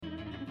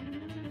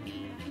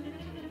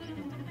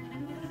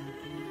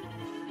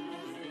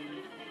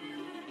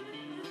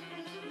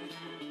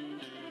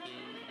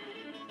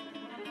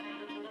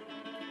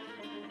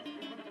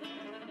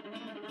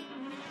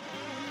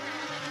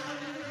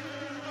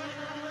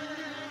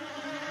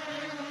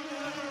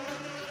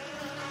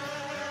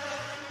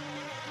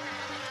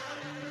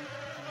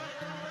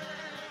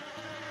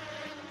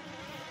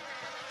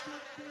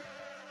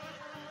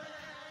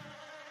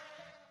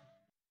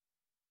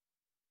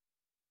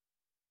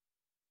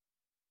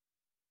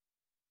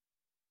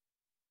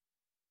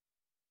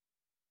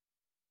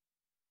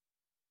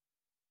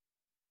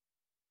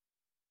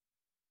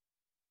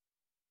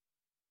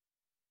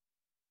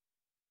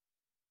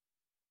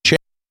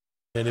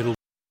and it'll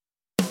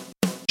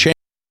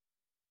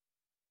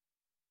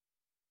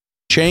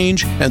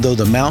change, and though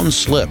the mountains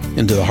slip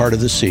into the heart of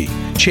the sea.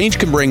 Change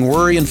can bring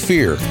worry and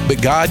fear,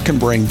 but God can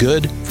bring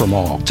good from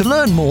all. To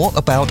learn more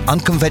about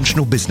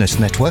Unconventional Business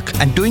Network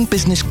and doing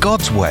business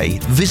God's way,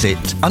 visit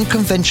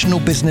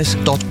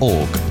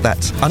unconventionalbusiness.org.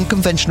 That's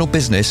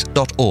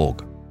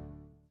unconventionalbusiness.org.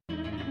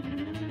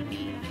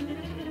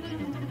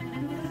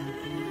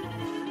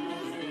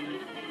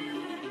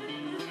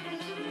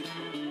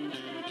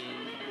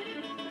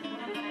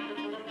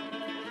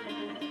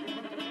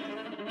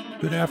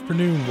 Good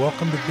afternoon.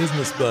 Welcome to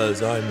Business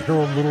Buzz. I'm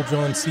Harold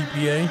Littlejohn,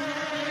 CPA.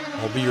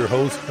 I'll be your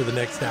host for the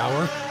next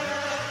hour.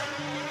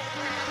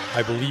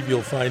 I believe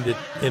you'll find it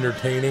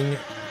entertaining,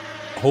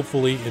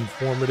 hopefully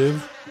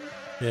informative,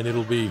 and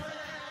it'll be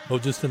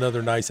just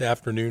another nice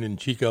afternoon in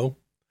Chico.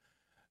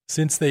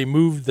 Since they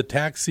moved the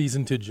tax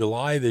season to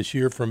July this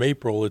year from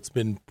April, it's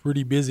been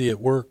pretty busy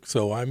at work,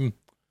 so I'm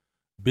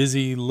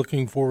busy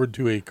looking forward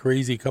to a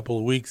crazy couple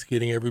of weeks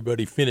getting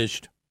everybody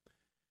finished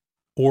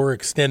or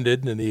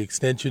extended, and the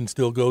extension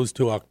still goes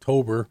to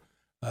October.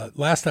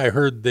 Last I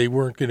heard, they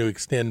weren't going to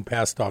extend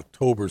past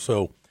October,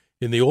 so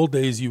in the old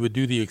days, you would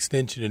do the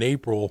extension in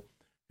April,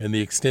 and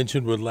the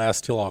extension would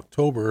last till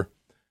October.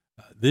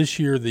 This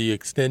year, the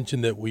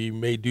extension that we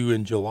may do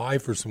in July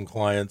for some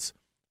clients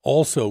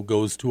also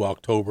goes to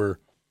October.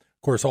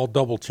 Of course, I'll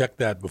double-check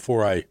that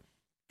before I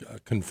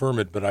confirm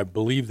it, but I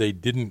believe they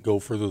didn't go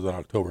further than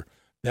October.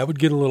 That would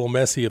get a little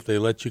messy if they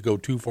let you go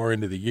too far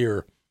into the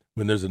year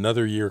when there's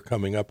another year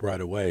coming up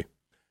right away.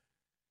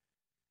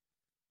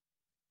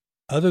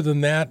 Other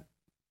than that,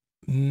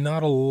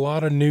 not a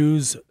lot of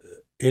news.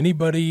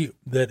 Anybody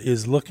that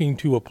is looking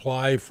to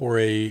apply for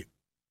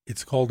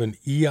it's called an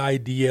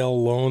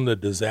EIDL loan, the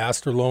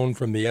disaster loan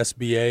from the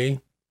SBA.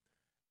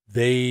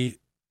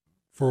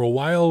 For a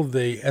while,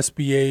 the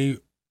SBA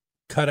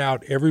cut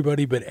out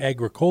everybody but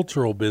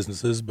agricultural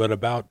businesses, but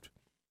about,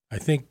 I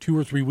think 2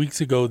 or 3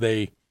 weeks ago,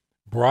 they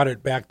brought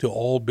it back to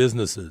all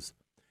businesses.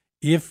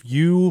 If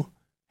you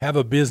have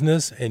a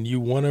business and you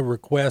want to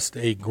request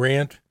a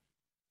grant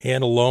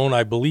and a loan,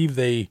 I believe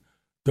they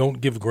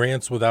don't give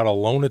grants without a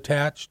loan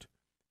attached.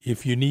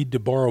 If you need to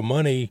borrow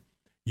money,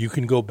 you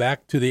can go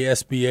back to the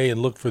SBA and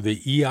look for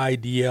the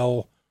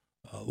EIDL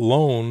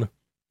loan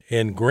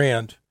and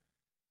grant.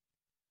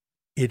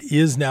 It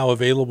is now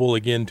available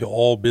again to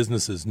all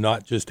businesses,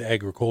 not just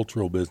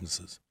agricultural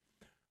businesses.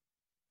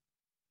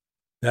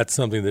 That's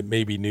something that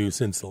may be new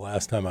since the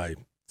last time I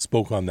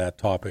spoke on that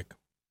topic.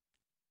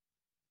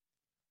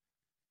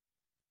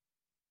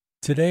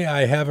 Today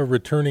I have a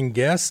returning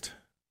guest.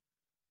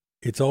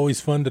 It's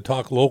always fun to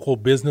talk local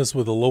business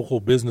with a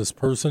local business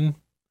person.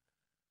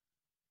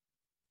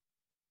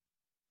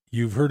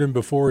 You've heard him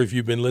before if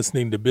you've been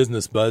listening to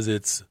Business Buzz.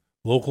 It's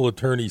local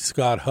attorney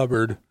Scott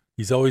Hubbard.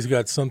 He's always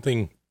got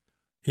something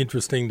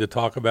interesting to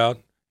talk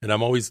about, and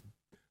I'm always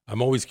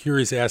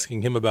curious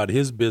asking him about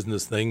his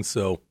business things,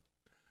 so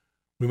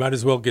we might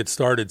as well get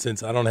started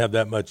since I don't have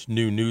that much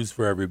new news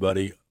for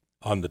everybody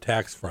on the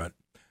tax front.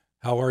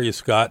 How are you,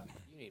 Scott?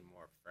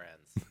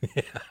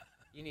 Yeah.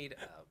 You need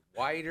a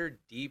wider,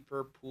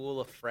 deeper pool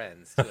of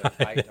friends to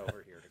invite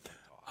over here to come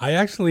talk. I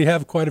actually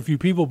have quite a few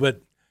people,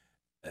 but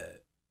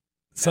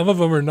some of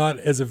them are not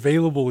as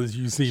available as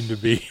you seem to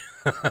be.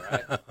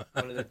 Right?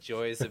 One of the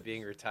joys of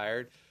being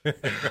retired.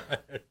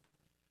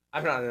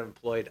 I'm not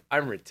unemployed.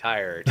 I'm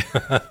retired.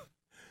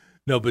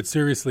 No, but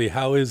seriously,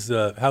 how is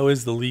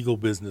the legal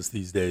business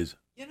these days?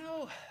 You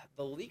know,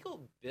 the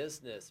legal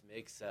business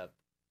makes up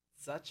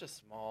such a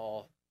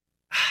small.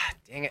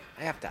 Dang it!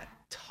 I have to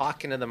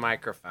talk into the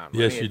microphone.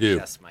 Yes, you do.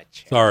 My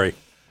chair. Sorry,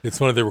 it's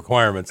one of the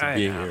requirements of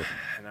being here.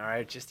 And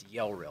I just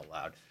yell real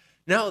loud.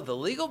 No, the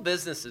legal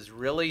business is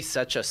really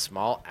such a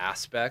small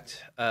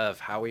aspect of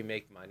how we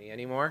make money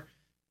anymore.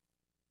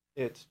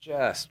 It's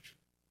just,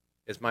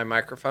 is my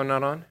microphone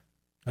not on?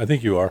 I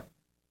think you are.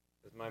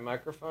 Is my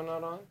microphone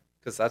not on?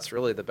 Because that's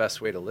really the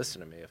best way to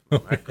listen to me if my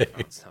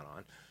microphone's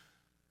not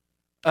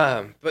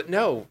on. But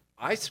no,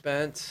 I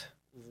spent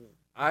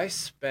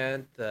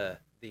the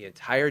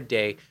entire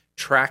day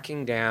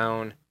tracking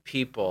down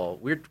people.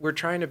 We're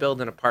trying to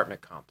build an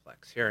apartment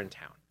complex here in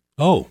town.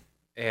 Oh.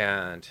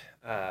 And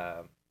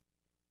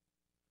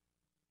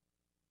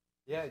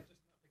yeah,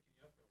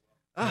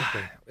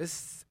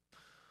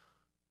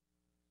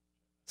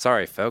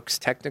 sorry, folks,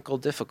 technical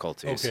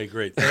difficulties. Okay,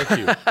 great. Thank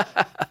you.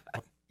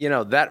 You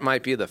know, that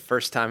might be the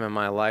first time in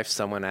my life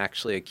someone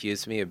actually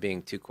accused me of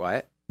being too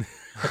quiet.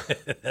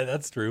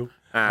 That's true.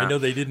 I know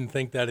they didn't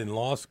think that in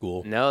law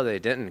school. No, they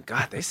didn't.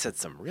 God, they said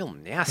some real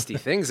nasty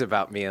things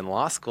about me in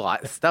law school.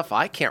 Stuff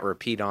I can't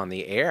repeat on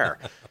the air.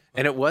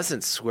 And it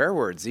wasn't swear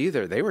words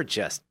either.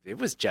 It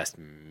was just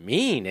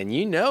mean. And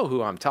you know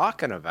who I'm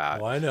talking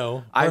about. Oh, I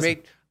know.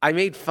 I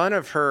made fun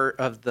of her,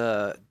 of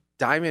the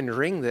diamond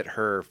ring that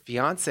her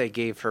fiance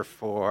gave her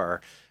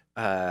for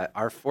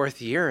our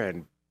 4th year.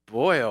 And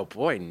boy, oh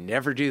boy,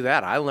 never do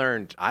that. I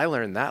learned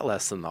that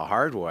lesson the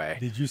hard way.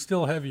 Did you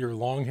still have your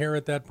long hair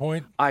at that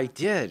point? I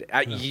did.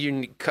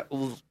 You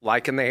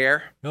liking the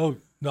hair? No,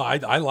 No,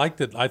 I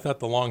liked it. I thought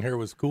the long hair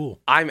was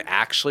cool. I'm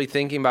actually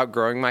thinking about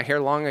growing my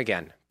hair long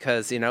again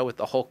because, with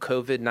the whole Yeah,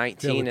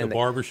 COVID-19 with and the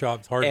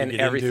barbershop's hard and to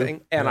get everything.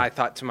 into. And Yeah. I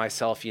thought to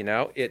myself,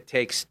 it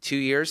takes 2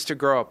 years to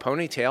grow a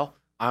ponytail.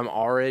 I'm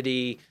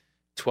already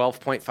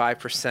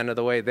 12.5% of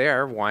the way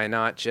there. Why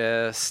not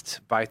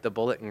just bite the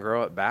bullet and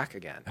grow it back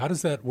again? How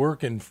does that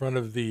work in front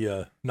of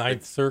the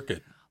Ninth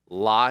Circuit?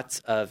 Lots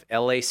of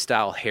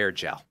LA-style hair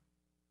gel.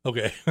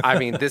 Okay. I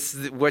mean, this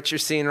is what you're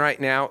seeing right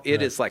now.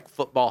 It is like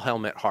football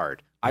helmet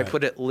hard. I Right.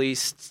 put at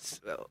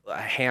least a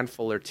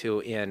handful or two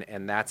in,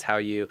 and that's how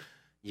you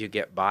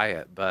get by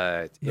it.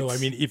 But No, I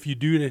mean, if you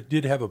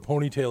did have a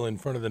ponytail in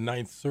front of the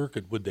Ninth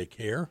Circuit, would they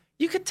care?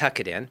 you could tuck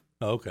it in.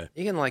 Oh, okay.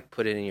 You can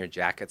put it in your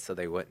jacket so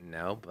they wouldn't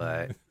know.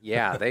 But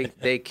yeah,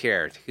 they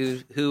cared.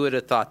 Who would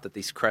have thought that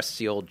these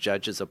crusty old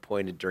judges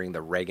appointed during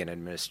the Reagan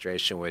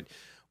administration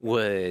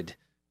would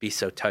be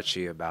so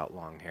touchy about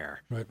long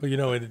hair? Right. But,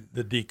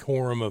 the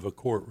decorum of a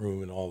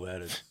courtroom and all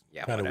that is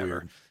Yeah, kind of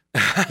whatever.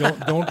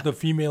 weird. Don't the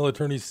female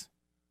attorneys,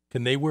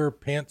 can they wear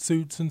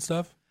pantsuits and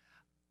stuff?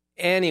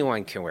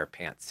 Anyone can wear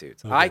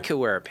pantsuits. Okay. I could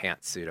wear a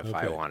pantsuit if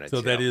I Okay. wanted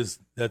so to.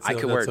 that's I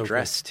could wear a okay.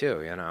 dress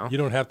too, You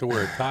don't have to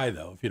wear a tie,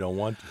 though, if you don't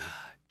want to.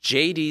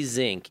 JD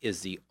Zink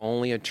is the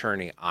only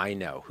attorney I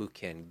know who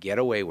can get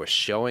away with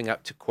showing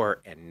up to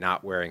court and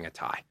not wearing a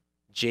tie.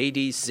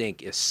 JD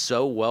Zink is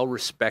so well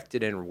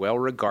respected and well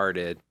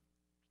regarded,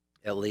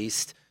 at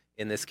least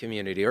in this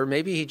community, or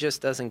maybe he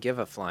just doesn't give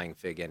a flying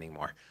fig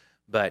anymore.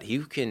 But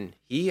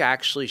he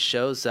actually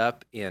shows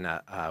up in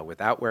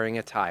without wearing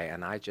a tie,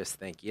 and I just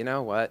think, you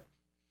know what?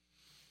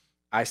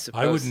 I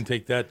suppose I wouldn't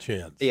take that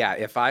chance. Yeah,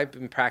 if I've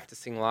been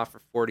practicing law for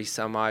 40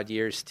 some odd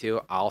years too,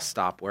 I'll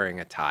stop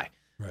wearing a tie.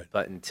 Right.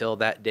 But until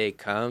that day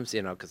comes,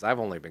 because I've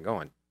only been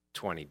going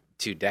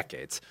 22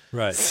 decades.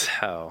 Right.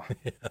 So,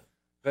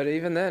 but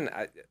even then,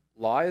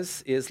 law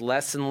is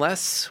less and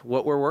less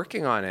what we're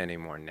working on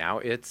anymore. Now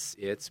it's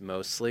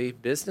mostly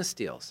business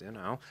deals.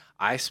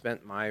 I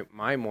spent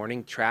my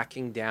morning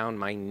tracking down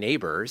my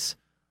neighbors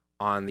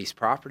on these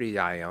properties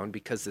I own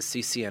because the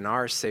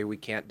CCNRs say we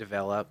can't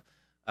develop,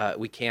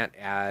 we can't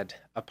add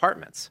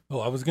apartments. Oh,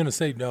 I was going to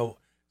say, no.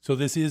 So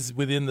this is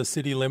within the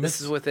city limits?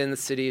 This is within the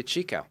city of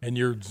Chico. And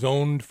you're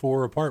zoned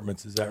for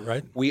apartments, is that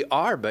right? We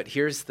are, but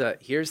here's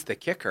the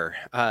kicker.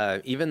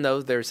 Even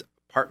though there's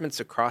apartments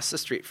across the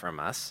street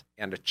from us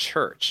and a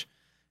church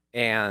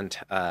and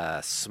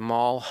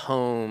small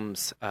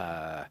homes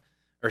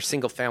or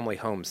single-family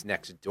homes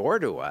next door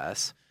to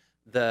us,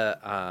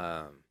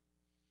 the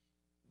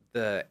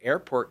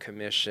airport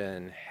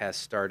commission has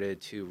started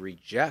to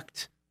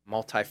reject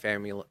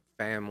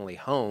multifamily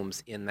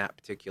homes in that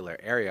particular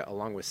area,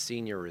 along with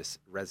senior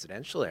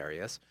residential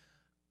areas.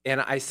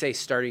 And I say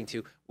starting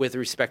to with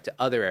respect to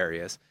other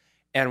areas.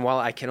 And while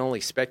I can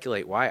only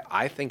speculate why,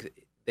 I think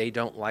they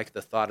don't like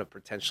the thought of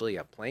potentially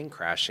a plane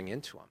crashing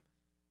into them.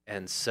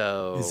 And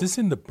so... Is this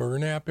in the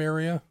Burnap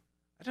area?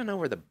 I don't know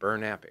where the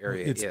Burnap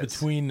area is. It's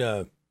between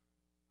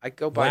I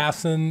go by...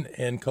 Lassen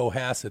and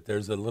Cohasset.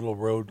 There's a little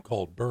road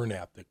called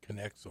Burnap that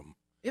connects them.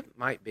 It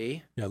might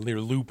be. Yeah, near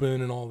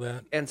Lupin and all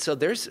that. And so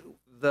there's...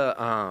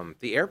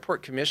 The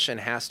airport commission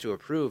has to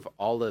approve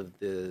all of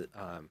the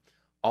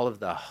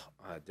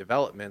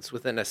developments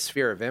within a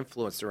sphere of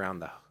influence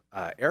around the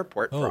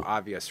airport for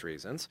obvious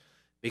reasons,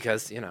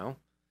 because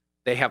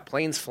they have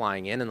planes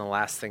flying in, and the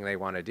last thing they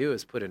want to do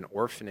is put an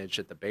orphanage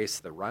at the base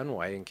of the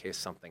runway in case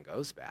something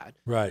goes bad.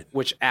 Right.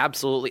 Which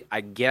absolutely I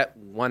get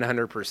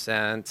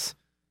 100%.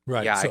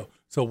 Right. Yeah,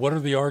 so what are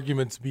the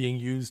arguments being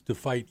used to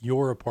fight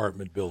your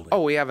apartment building?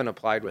 Oh, we haven't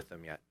applied with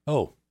them yet.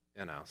 Oh.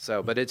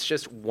 But it's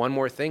just one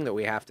more thing that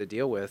we have to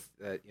deal with.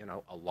 That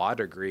a law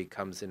degree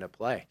comes into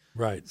play.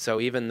 Right.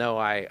 So even though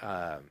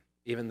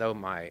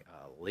my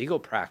legal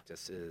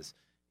practice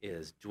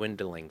is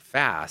dwindling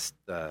fast,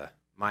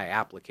 my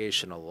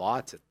application of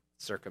law to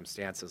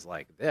circumstances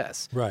like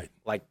this, right,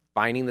 like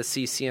finding the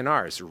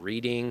CCNRs,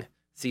 reading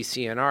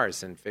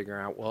CCNRs, and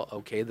figuring out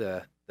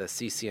the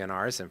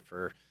CCNRs, and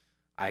for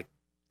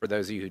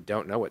those of you who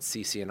don't know what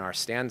CCNR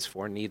stands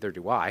for, neither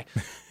do I,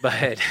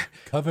 but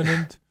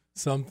covenant.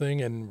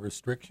 Something and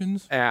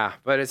restrictions? Yeah,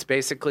 but it's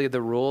basically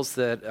the rules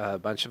that a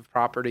bunch of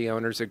property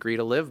owners agree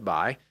to live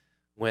by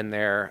when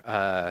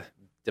they're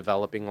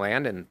developing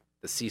land. And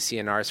the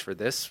CCNRs for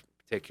this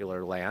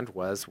particular land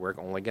was we're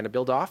only going to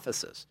build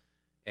offices.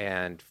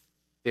 And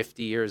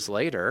 50 years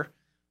later,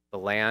 the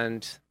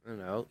land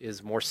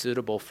is more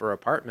suitable for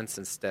apartments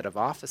instead of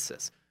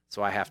offices.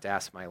 So I have to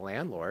ask my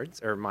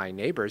landlords or my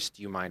neighbors,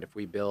 do you mind if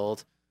we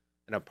build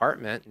an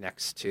apartment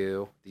next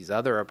to these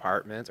other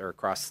apartments, or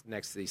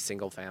next to these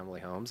single family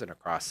homes and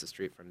across the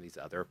street from these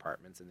other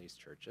apartments in these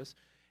churches?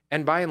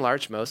 And by and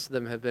large, most of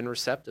them have been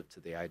receptive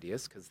to the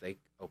ideas because they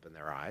open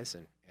their eyes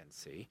and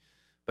see.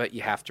 But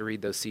you have to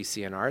read those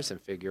CCNRs and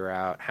figure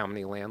out, how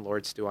many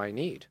landlords do I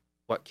need?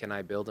 What can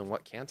I build and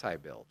what can't I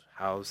build?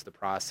 How's the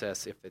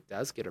process? If it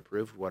does get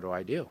approved, what do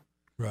I do?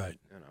 Right.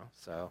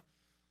 So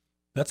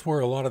that's where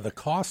a lot of the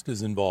cost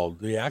is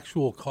involved. The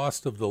actual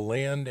cost of the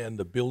land and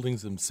the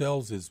buildings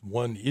themselves is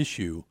one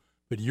issue,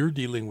 but you're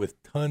dealing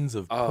with tons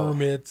of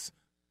permits,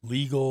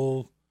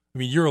 legal? I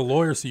mean, you're a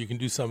lawyer, so you can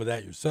do some of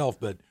that yourself,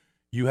 but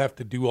you have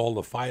to do all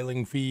the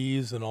filing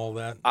fees and all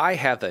that I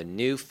have a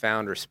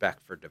newfound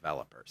respect for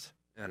developers,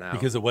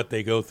 because of what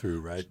they go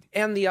through, right?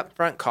 and the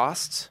upfront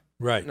costs.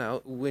 Right.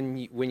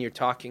 When you're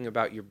talking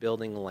about you're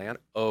building land,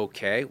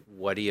 okay,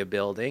 what are you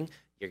building?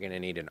 You're going to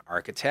need an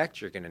architect.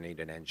 You're going to need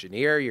an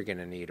engineer. You're going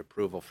to need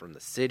approval from the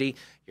city.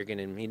 You're going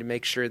to need to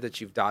make sure that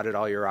you've dotted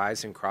all your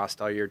I's and crossed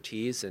all your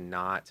T's, and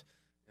not,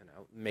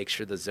 make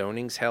sure the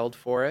zoning's held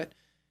for it.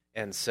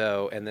 And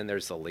then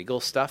there's the legal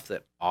stuff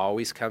that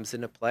always comes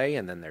into play,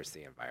 and then there's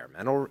the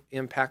environmental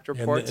impact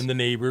reports And the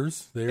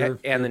neighbors, they're the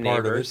part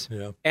neighbors. of it.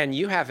 Yeah. And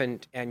you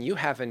haven't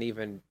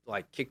even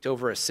like kicked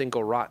over a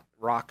single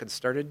rock and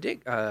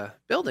started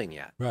building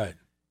yet. Right.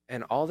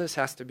 And all this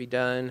has to be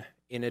done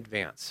in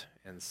advance.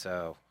 And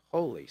so,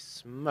 holy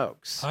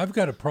smokes. I've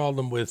got a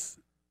problem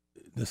with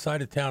the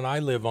side of town I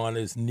live on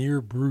is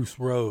near Bruce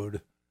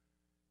Road,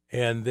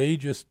 and they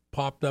just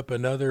popped up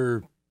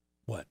another,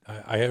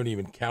 I haven't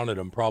even counted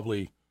them,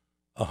 probably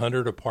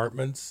 100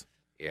 apartments.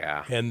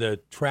 Yeah. And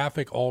the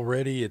traffic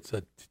already, it's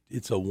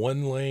a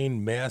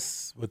one-lane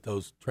mess with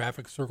those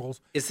traffic circles.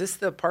 Is this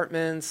the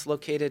apartments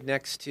located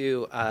next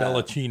to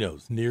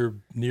Bellacino's, near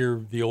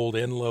the old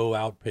Enloe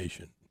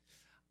outpatient.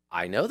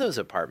 I know those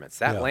apartments.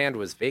 That land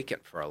was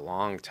vacant for a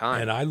long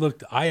time. And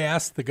I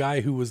asked the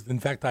guy who was, in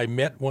fact, I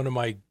met one of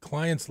my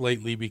clients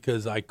lately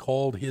because I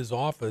called his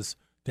office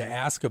to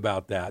ask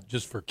about that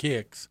just for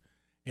kicks.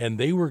 And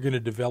they were going to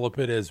develop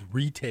it as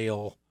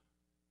retail.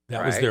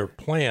 That was their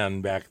plan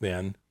back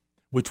then,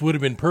 which would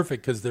have been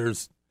perfect because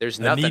there's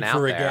a nothing need out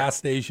for a there. gas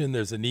station.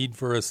 There's a need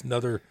for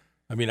another,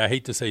 I mean, I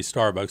hate to say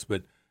Starbucks,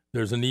 but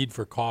there's a need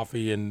for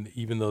coffee, and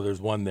even though there's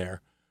one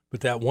there.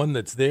 But that one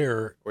that's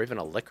there, or even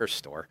a liquor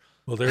store.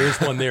 well, there is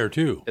one there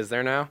too. Is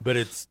there now? But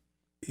it's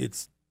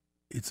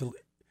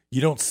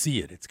you don't see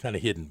it. It's kind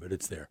of hidden, but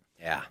it's there.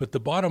 Yeah. But the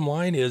bottom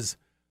line is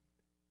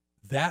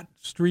that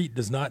street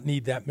does not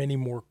need that many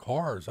more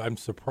cars. I'm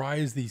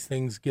surprised these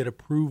things get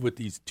approved with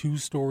these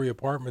 2-story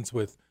apartments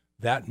with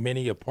that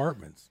many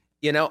apartments.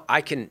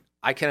 I can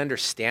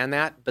understand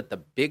that, but the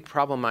big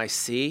problem I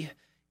see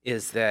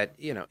is that,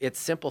 it's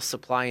simple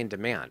supply and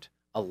demand.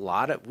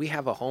 We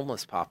have a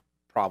homeless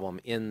problem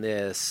in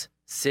this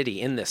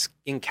city,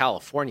 in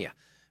California,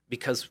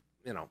 because,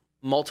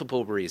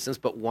 multiple reasons,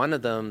 but one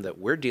of them that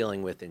we're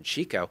dealing with in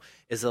Chico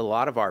is a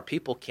lot of our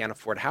people can't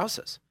afford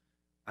houses.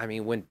 I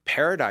mean, when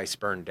Paradise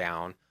burned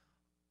down,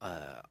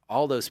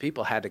 all those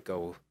people had to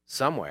go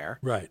somewhere.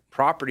 Right.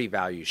 Property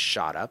values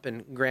shot up,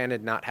 and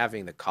granted, not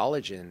having the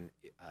college and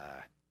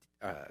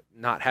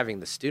not having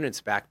the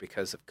students back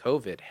because of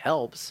COVID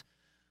helps.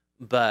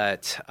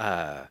 But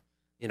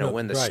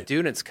when the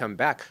students come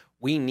back,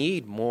 we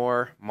need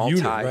more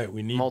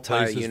We need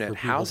multi-unit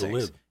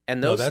housing.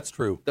 And those, that's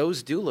true.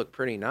 Those do look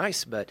pretty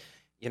nice, but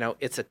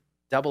it's a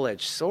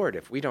double-edged sword.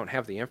 If we don't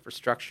have the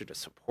infrastructure to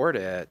support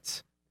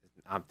it,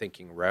 I'm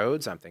thinking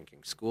roads, I'm thinking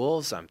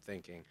schools, I'm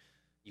thinking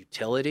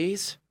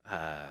utilities.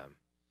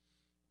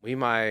 We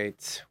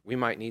might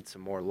need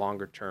some more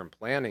longer-term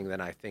planning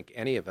than I think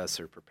any of us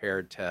are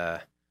prepared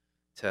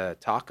to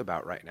talk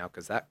about right now,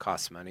 because that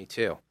costs money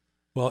too.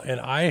 Well, and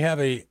I have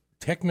a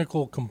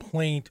technical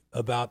complaint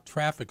about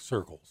traffic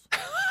circles.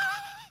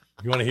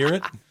 You want to hear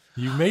it?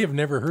 You may have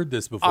never heard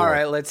this before. All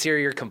right, let's hear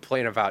your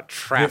complaint about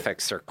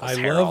traffic circles,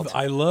 Harold.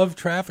 I love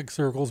traffic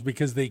circles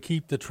because they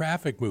keep the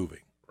traffic moving.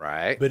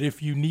 Right. But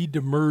if you need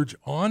to merge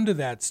onto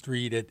that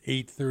street at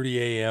 8:30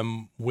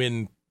 a.m.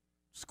 when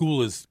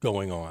school is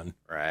going on,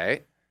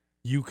 right,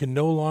 you can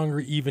no longer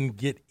even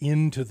get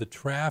into the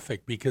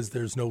traffic because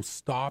there's no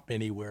stop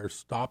anywhere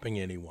stopping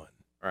anyone.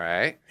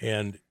 Right.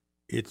 And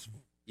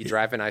You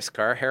drive a nice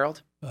car,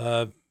 Harold?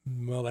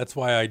 Well, that's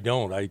why I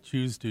don't. I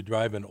choose to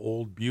drive an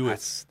old Buick.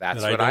 That's that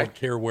what I don't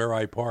care where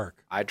I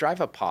park. I drive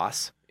a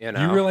POS. Do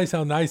you realize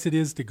how nice it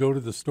is to go to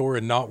the store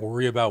and not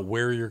worry about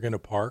where you're going to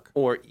park?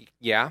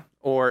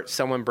 Or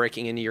someone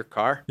breaking into your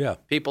car. Yeah.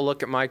 People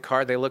look at my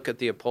car. They look at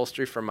the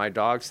upholstery for my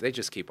dogs. They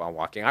just keep on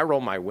walking. I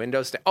roll my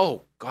windows down.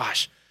 Oh,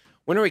 gosh.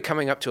 When are we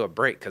coming up to a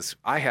break? Because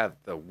I have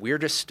the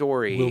weirdest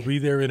story. We'll be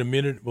there in a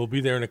minute. We'll be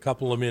there in a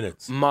couple of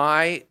minutes.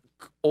 My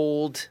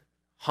old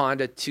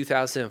Honda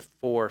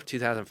 2004,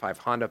 2005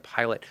 Honda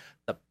Pilot,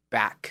 the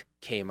back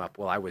came up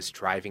while I was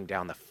driving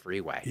down the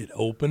freeway. It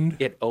opened?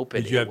 It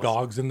opened. Did you have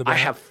dogs in the back? I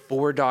have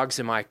 4 dogs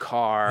in my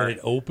car. And it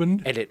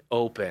opened? And it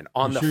opened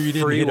on the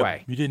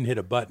freeway. You didn't hit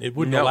a button. It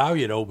wouldn't allow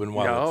you to open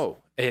while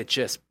it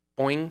just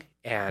boing,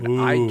 and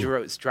Ooh. I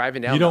was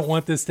driving down. You don't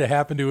want this to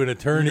happen to an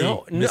attorney,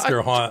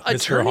 Mr.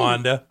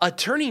 Honda.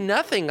 Attorney,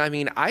 nothing. I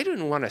mean, I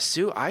didn't want to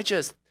sue.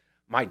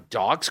 My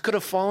dogs could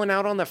have fallen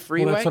out on the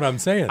freeway. Well, that's what I'm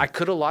saying. I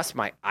could have lost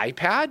my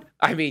iPad.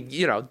 I mean,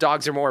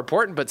 dogs are more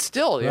important, but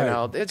still,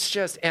 it's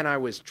just, and I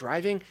was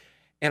driving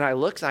and I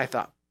looked and I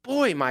thought,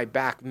 boy, my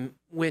back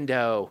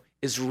window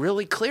is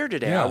really clear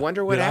today. Yeah. I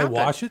wonder what Did happened.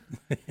 I wash it?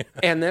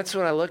 And that's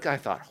when I looked, I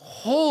thought,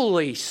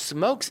 holy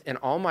smokes. And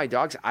all my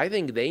dogs, I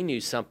think they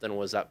knew something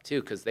was up too,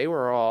 because they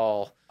were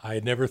all, I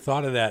had never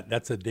thought of that.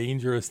 That's a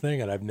dangerous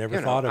thing, and I've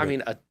never thought of it. I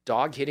mean, a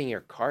dog hitting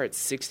your car at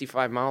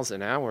 65 miles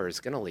an hour is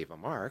going to leave a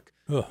mark.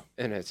 Ugh.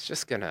 And it's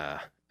just going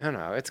to,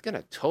 it's going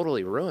to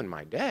totally ruin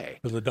my day.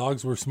 So the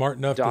dogs were smart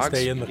enough to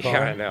stay in the car.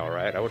 Yeah, I know,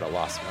 right? I would have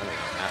lost money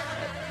on that.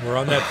 We're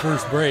on that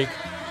first break.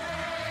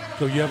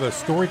 So you have a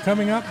story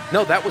coming up?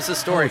 No, that was the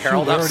story, shoot,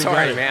 Harold. we I'm already got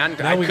sorry, it. man.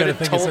 Now I we could gotta have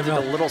think of told it something a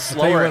else. little I'll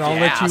tell you slower what, if I'll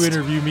you let asked. you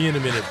interview me in a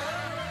minute.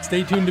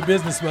 Stay tuned to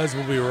Business Buzz.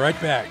 We'll be right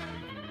back.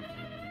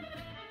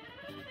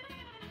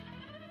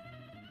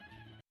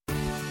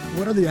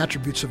 What are the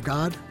attributes of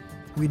God?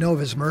 We know of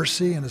his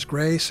mercy and his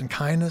grace and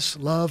kindness,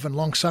 love and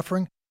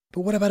long-suffering.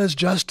 But what about his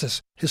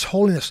justice, his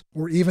holiness,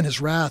 or even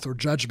his wrath or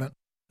judgment?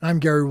 I'm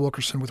Gary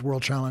Wilkerson with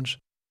World Challenge.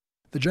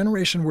 The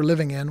generation we're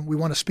living in, we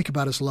want to speak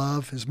about his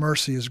love, his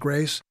mercy, his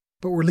grace,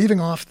 but we're leaving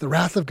off the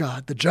wrath of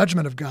God, the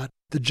judgment of God,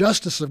 the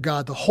justice of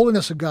God, the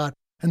holiness of God,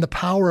 and the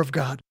power of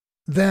God.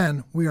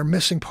 Then we are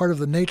missing part of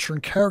the nature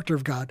and character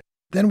of God.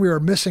 Then we are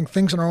missing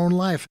things in our own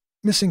life,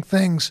 missing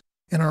things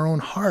in our own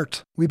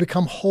heart. We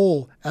become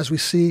whole as we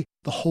see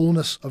the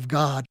wholeness of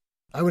God.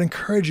 I would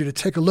encourage you to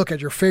take a look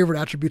at your favorite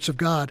attributes of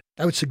God.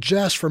 I would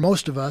suggest for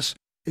most of us,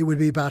 it would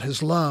be about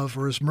his love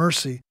or his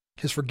mercy,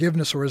 his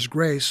forgiveness or his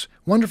grace.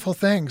 Wonderful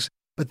things.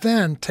 But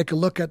then take a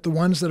look at the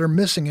ones that are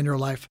missing in your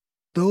life.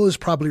 Those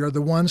probably are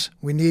the ones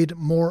we need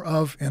more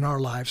of in our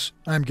lives.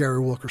 I'm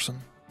Gary Wilkerson.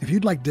 If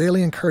you'd like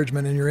daily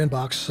encouragement in your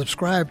inbox,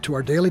 subscribe to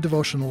our daily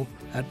devotional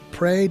at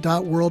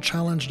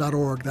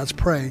pray.worldchallenge.org. That's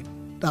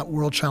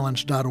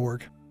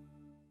pray.worldchallenge.org.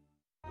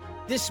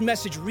 This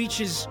message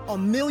reaches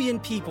 1 million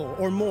people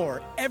or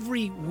more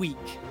every week.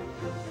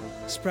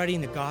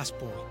 Spreading the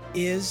gospel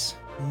is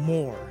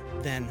more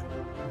than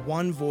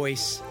one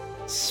voice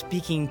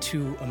speaking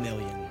to 1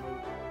 million.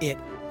 It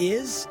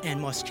is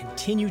and must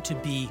continue to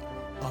be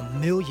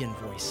 1 million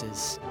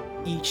voices,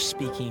 each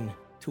speaking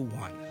to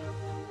one,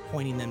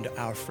 pointing them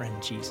to our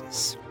friend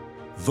Jesus.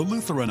 The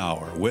Lutheran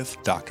Hour with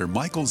Dr.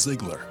 Michael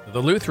Ziegler.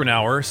 The Lutheran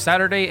Hour,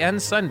 Saturday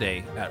and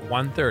Sunday at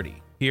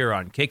 1:30 here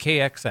on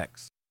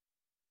KKXX.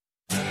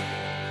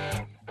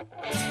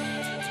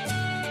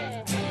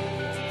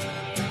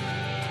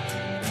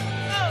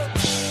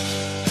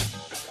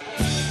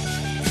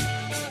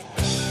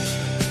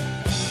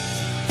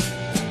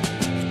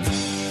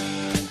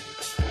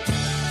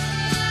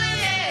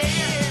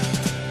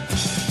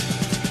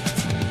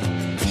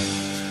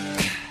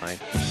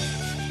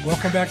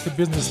 Welcome back to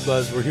Business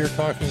Buzz. We're here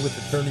talking with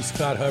attorney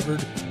Scott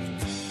Hubbard.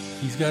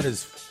 He's got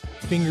his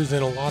fingers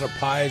in a lot of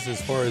pies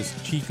as far as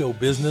Chico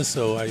business,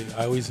 so I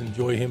always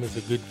enjoy him as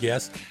a good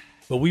guest.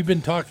 But we've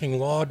been talking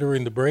law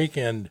during the break,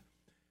 and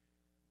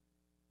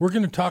we're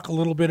going to talk a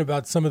little bit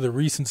about some of the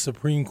recent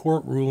Supreme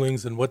Court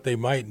rulings and what they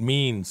might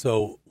mean.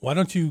 So why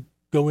don't you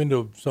go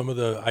into some of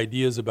the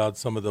ideas about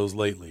some of those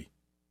lately?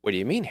 What do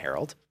you mean,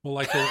 Harold? Well,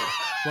 like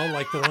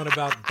the one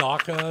about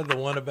DACA, the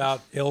one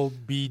about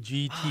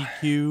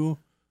LGBTQ,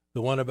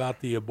 the one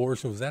about the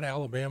abortion. Was that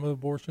Alabama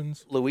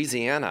abortions?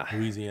 Louisiana.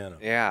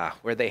 Yeah,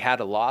 where they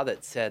had a law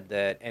that said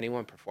that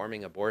anyone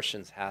performing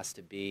abortions has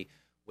to be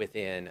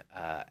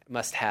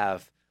must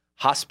have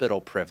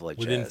hospital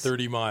privileges. within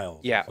 30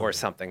 miles. Yeah, or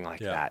something like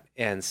Yeah. that.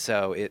 And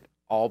so it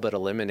all but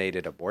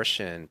eliminated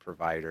abortion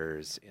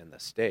providers in the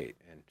state.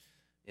 And,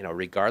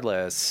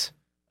 regardless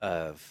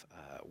of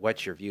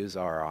what your views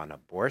are on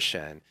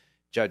abortion,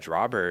 Judge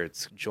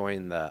Roberts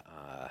joined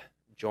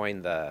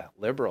the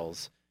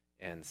liberals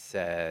and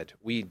said,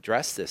 we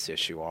addressed this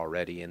issue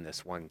already in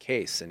this one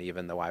case. And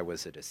even though I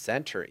was a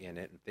dissenter in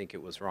it and think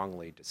it was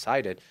wrongly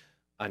decided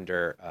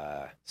under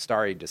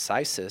stare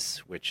decisis,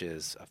 which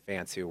is a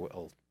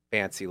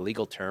fancy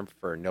legal term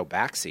for no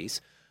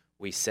backsies,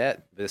 we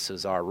said this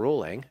is our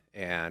ruling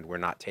and we're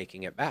not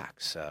taking it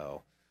back.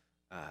 So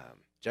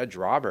Judge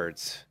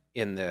Roberts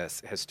in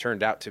this has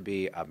turned out to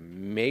be a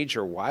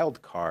major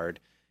wild card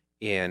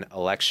in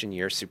election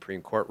year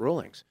Supreme Court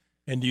rulings.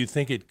 And do you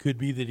think it could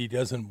be that he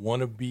doesn't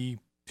want to be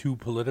too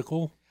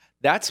political?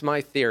 That's my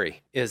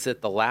theory, is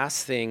that the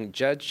last thing,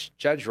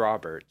 Justice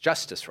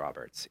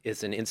Roberts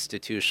is an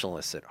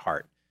institutionalist at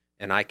heart,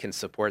 and I can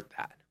support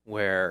that,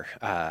 where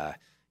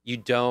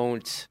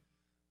the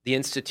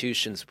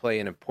institutions play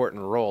an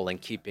important role in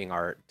keeping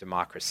our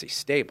democracy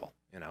stable.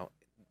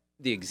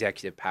 The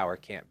executive power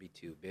can't be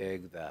too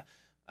big, the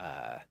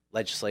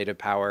legislative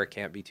power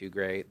can't be too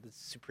great, the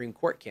Supreme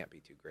Court can't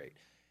be too great.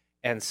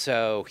 And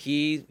so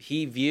he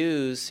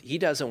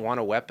doesn't want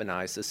to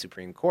weaponize the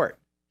Supreme Court.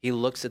 He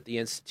looks at the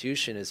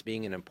institution as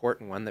being an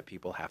important one that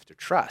people have to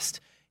trust.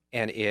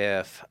 And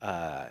if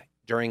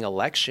during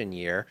election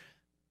year,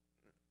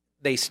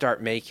 they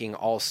start making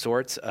all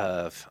sorts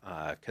of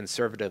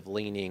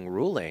conservative-leaning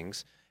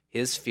rulings,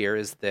 his fear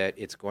is that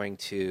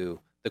the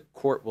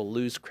court will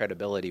lose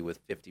credibility with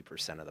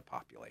 50% of the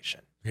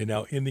population.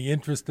 Now, in the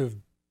interest of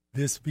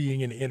this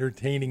being an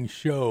entertaining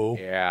show,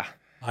 Yeah.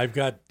 I've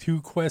got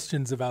 2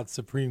 questions about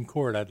Supreme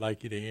Court I'd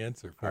like you to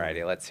answer for All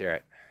righty, me. let's hear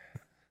it.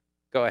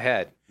 Go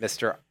ahead,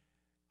 Mr.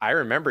 I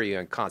remember you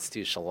in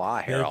constitutional law,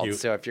 Harold. you.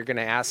 So if you're going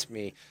to ask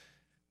me,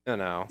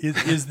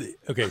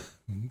 Okay,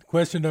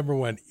 question number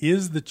one.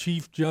 Is the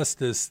Chief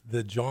Justice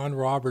the John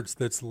Roberts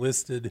that's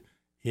listed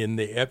in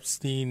the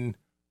Epstein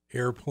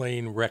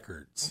airplane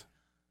records?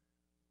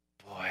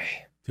 Boy.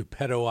 To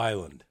Pedo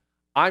Island.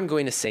 I'm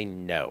going to say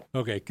no.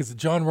 Okay, because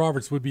John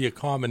Roberts would be a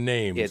common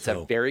name. It's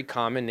a very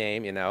common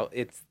name.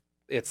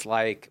 It's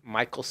like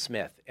Michael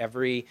Smith.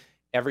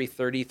 Every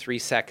 33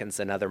 seconds,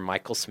 another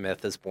Michael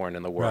Smith is born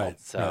in the world. Right,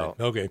 so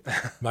right. Okay.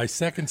 My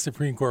second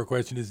Supreme Court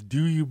question is,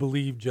 do you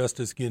believe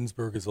Justice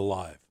Ginsburg is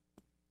alive?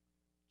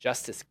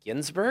 Justice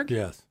Ginsburg?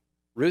 Yes.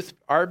 Ruth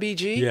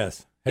RBG?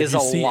 Yes. Is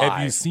alive.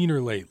 Have you seen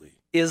her lately?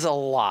 Is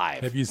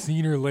alive. Have you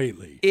seen her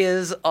lately?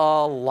 Is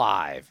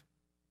alive.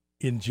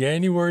 In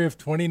January of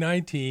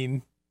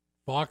 2019,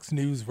 Fox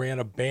News ran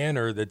a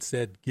banner that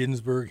said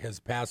Ginsburg has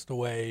passed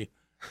away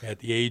at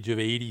the age of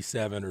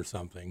 87 or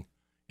something,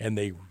 and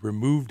they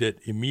removed it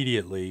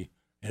immediately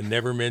and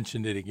never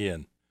mentioned it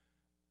again.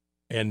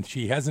 And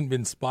she hasn't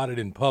been spotted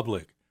in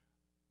public.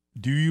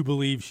 Do you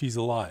believe she's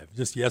alive?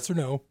 Just yes or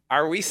no.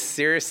 Are we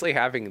seriously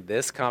having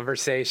this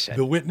conversation?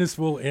 The witness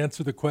will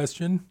answer the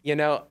question.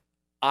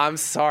 I'm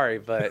sorry,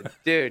 but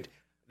dude,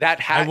 that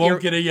hat I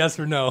won't get a yes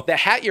or no. The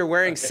hat you're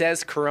wearing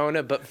says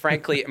Corona, but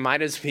frankly, it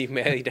might as be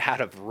made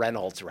out of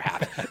Reynolds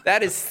wrap.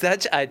 That is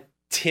such a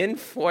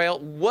tinfoil.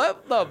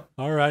 What the?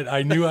 All right,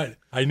 I knew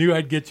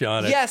I'd get you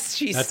on it. Yes,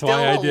 she's that's still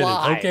why I did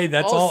alive. it. Okay,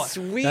 that's all.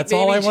 Sweet that's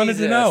all I wanted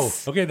Jesus. to know.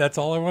 Okay, that's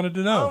all I wanted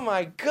to know. Oh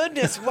my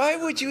goodness! Why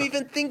would you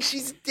even think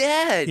she's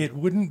dead? It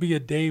wouldn't be a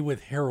day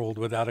with Harold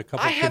without a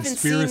couple I haven't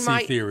conspiracy seen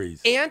my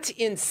theories. aunt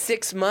in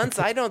 6 months.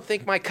 I don't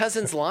think my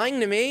cousin's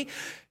lying to me.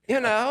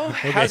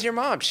 How's your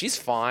mom? She's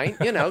fine.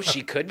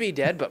 She could be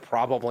dead, but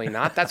probably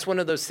not. That's one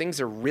of those things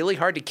that are really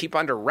hard to keep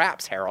under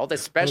wraps, Harold,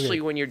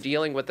 especially when you're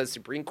dealing with a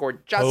Supreme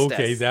Court justice.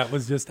 Okay, that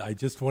was I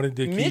just wanted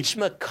to Mitch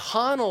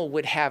McConnell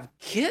would have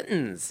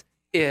kittens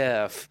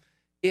if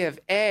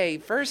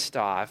first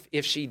off,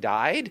 if she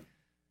died,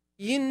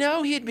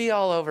 he'd be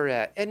all over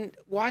it. And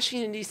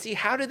Washington, D.C.,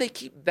 how do they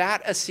keep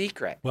that a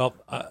secret? Well,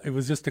 it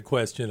was just a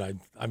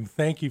question. I'm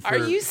thank you for Are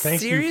you thank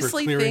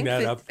seriously you for clearing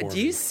that up for do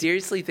me. you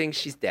seriously think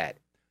she's dead?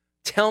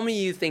 Tell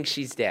me you think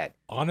she's dead.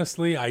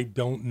 Honestly, I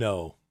don't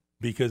know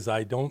because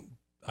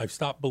I've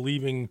stopped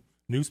believing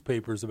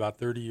newspapers about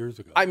 30 years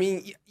ago. I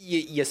mean,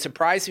 you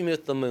surprised me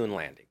with the moon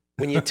landing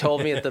when you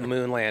told me that the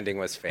moon landing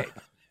was fake.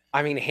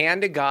 I mean,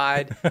 hand to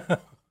God,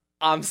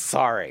 I'm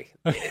sorry.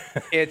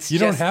 It's you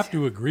don't have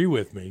to agree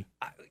with me.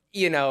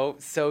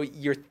 So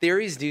your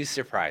theories do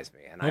surprise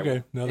me. And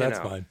okay, that's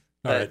fine.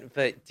 All right.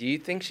 But do you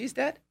think she's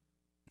dead?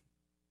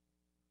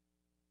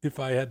 If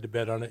I had to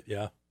bet on it,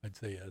 yeah, I'd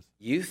say yes.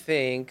 You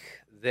think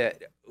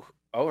that,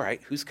 all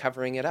right, who's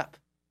covering it up?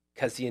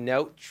 Because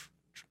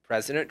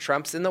President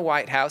Trump's in the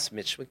White House,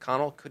 Mitch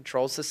McConnell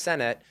controls the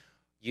Senate.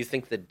 You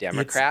think the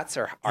Democrats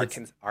are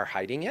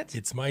hiding it?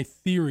 It's my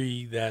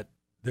theory that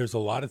there's a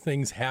lot of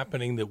things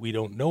happening that we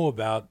don't know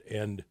about,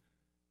 and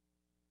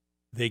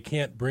they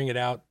can't bring it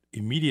out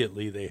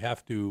immediately. They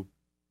have to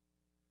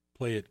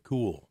play it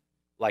cool.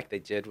 Like they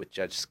did with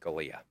Judge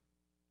Scalia.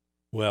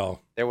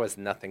 Well, there was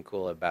nothing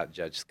cool about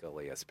Judge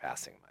Scalia's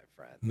passing, my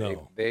friend.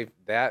 No.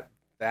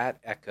 That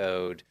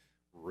echoed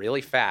really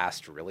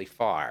fast, really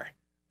far.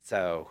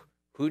 So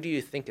who do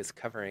you think is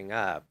covering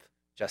up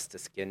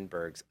Justice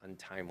Ginsburg's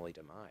untimely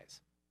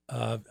demise?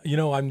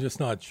 I'm just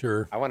not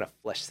sure. I want to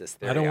flesh this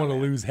theory. I don't want to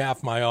lose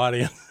half my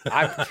audience.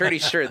 I'm pretty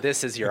sure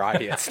this is your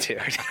audience, dude.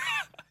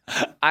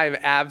 I'm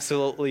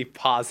absolutely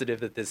positive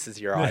that this is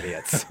your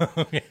audience.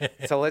 Okay.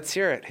 So let's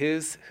hear it.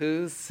 Who's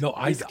No,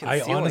 I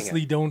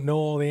honestly don't know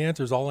all the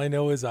answers. All I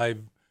know is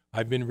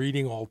I've been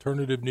reading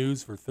alternative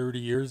news for 30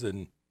 years,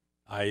 and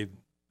I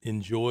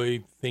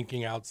enjoy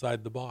thinking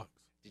outside the box.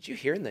 Did you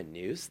hear in the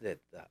news that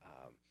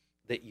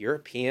that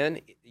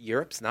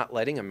Europe's not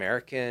letting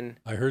American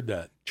I heard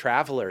that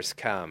travelers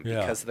come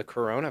because of the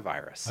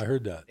coronavirus? I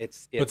heard that.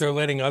 But they're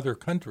letting other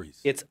countries.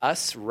 It's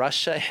us,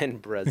 Russia,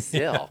 and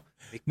Brazil.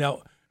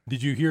 Now,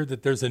 did you hear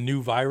that there's a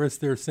new virus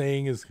they're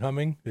saying is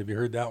coming? Have you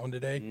heard that one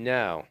today?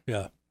 No.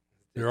 Yeah.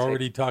 They're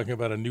already talking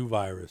about a new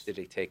virus. Did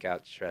he take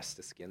out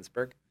Justice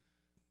Ginsburg?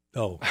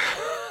 Oh.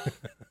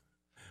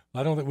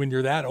 I don't think when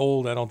you're that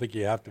old, I don't think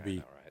you have to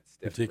be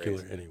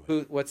particular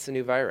anyway. What's the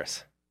new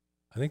virus?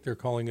 I think they're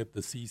calling it the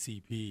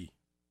CCP.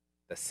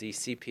 The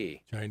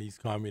CCP. Chinese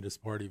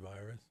Communist Party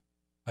virus.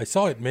 I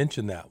saw it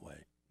mentioned that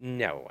way.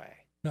 No way.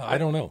 No, I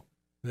don't know.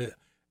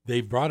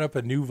 They brought up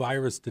a new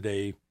virus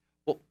today.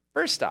 Well,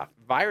 first off,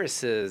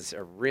 viruses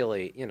are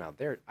really,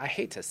 I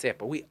hate to say it,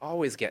 but we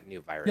always get new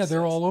viruses. Yeah,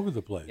 they're all over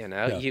the place.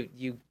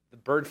 The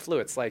bird flu,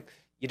 it's like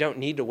you don't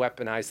need to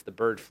weaponize the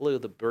bird flu.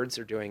 The birds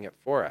are doing it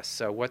for us.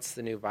 So what's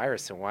the new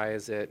virus and why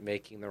is it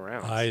making the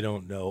rounds? I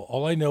don't know.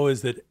 All I know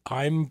is that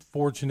I'm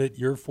fortunate,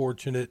 you're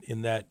fortunate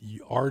in that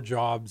our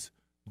jobs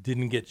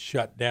didn't get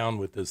shut down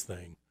with this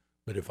thing.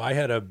 But if I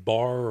had a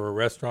bar or a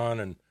restaurant,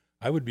 and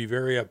I would be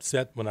very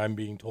upset when I'm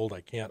being told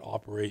I can't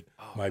operate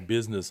my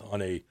business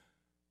on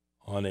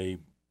a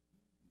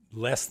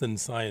less than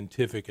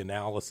scientific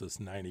analysis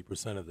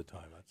 90% of the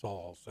time. That's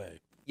all I'll say.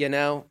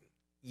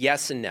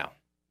 Yes and no.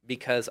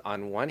 Because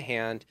on one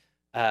hand,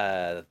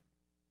 I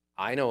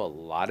know a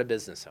lot of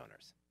business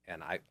owners,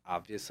 and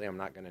I'm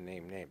not going to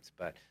name names,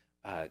 but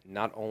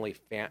not only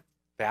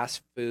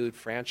fast food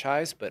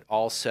franchise, but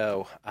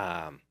also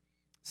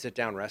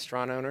sit-down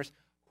restaurant owners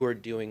who are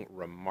doing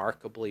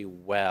remarkably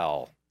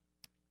well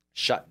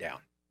shut down.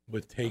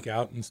 With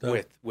takeout and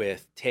stuff?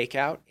 With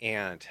takeout,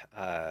 and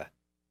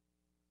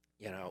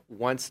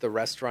once the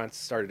restaurants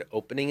started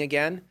opening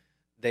again,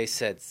 they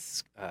said,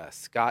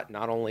 Scott,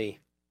 not only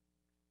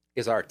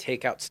is our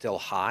takeout still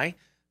high,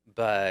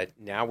 but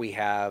now we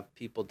have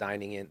people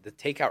dining in. The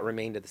takeout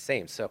remained the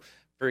same. So,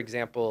 for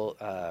example,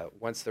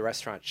 once the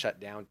restaurant shut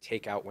down,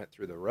 takeout went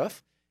through the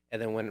roof. And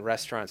then when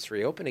restaurants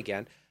reopen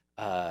again,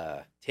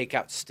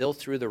 takeout's still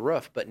through the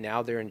roof, but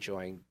now they're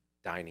enjoying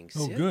dining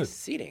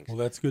seating. Well,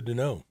 that's good to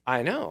know.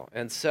 I know.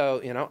 And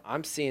so,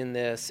 I'm seeing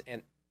this,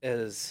 and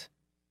as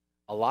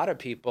a lot of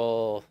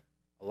people,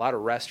 a lot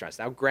of restaurants.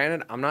 Now,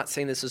 granted, I'm not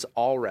saying this is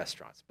all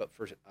restaurants, but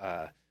for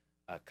a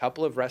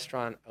couple of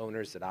restaurant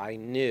owners that I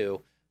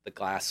knew, the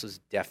glass was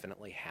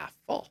definitely half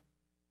full.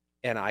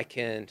 And I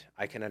can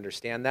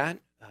understand that.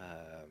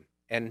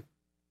 And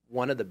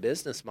one of the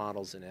business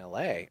models in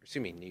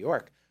New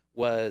York,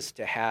 was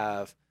to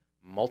have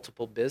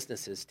multiple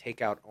businesses,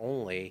 takeout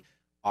only,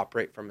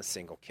 operate from a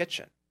single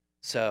kitchen.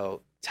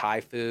 So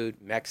Thai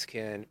food,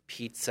 Mexican,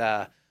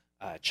 pizza,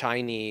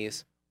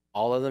 Chinese,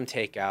 all of them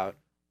takeout,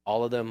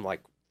 all of them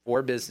like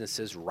 4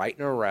 businesses right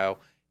in a row,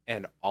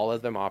 and all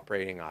of them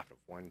operating off of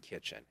one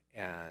kitchen.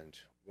 And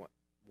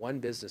one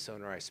business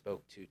owner I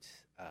spoke to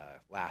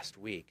last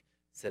week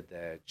said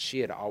that she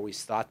had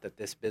always thought that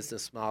this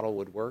business model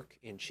would work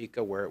in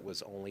Chico, where it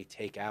was only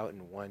takeout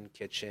in one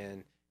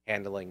kitchen,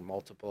 handling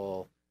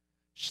multiple.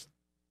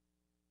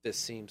 This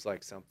seems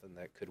like something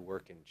that could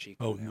work in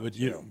Chico. Oh, but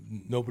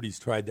nobody's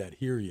tried that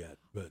here yet.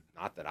 But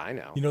not that I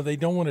know. They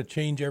don't want to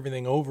change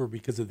everything over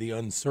because of the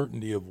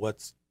uncertainty of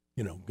what's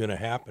going to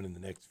happen in the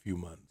next few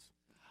months.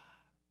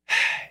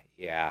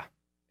 Yeah,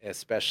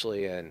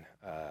 especially in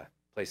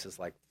places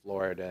like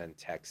Florida and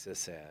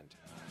Texas and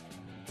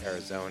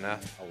Arizona.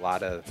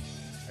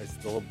 Is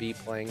the little bee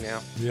playing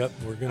now? Yep,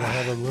 we're going to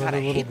have a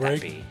little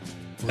break.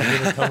 We're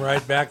going to come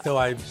right back, though.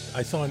 I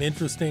saw an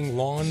interesting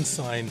lawn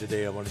sign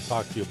today I want to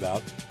talk to you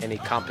about. Any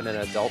competent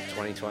adult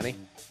 2020?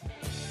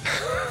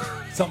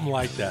 Something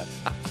like that.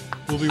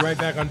 We'll be right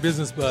back on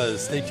Business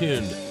Buzz. Stay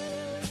tuned.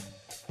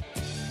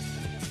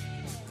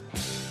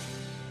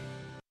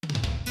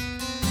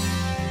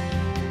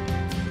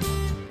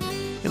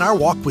 In our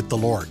walk with the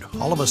Lord,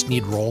 all of us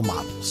need role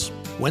models.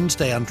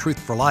 Wednesday on Truth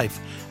for Life,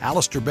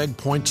 Alistair Begg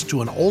points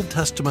to an Old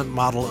Testament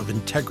model of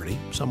integrity,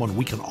 someone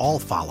we can all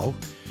follow.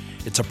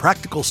 It's a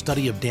practical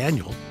study of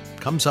Daniel.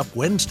 Comes up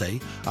Wednesday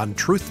on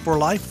Truth for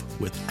Life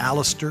with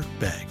Alistair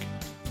Begg.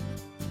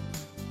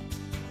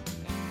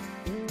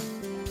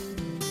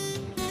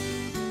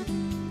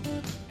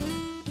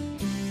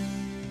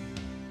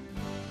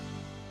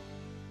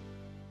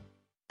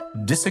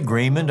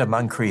 Disagreement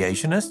among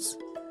creationists?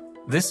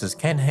 This is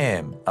Ken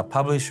Ham, a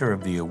publisher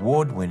of the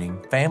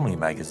award-winning family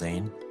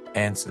magazine,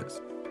 Answers.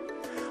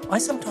 I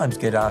sometimes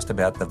get asked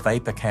about the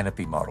vapor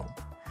canopy model.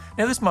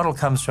 Now, this model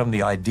comes from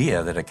the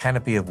idea that a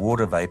canopy of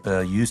water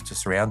vapor used to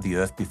surround the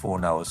earth before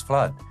Noah's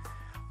flood.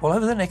 Well,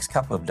 over the next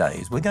couple of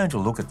days, we're going to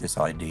look at this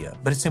idea,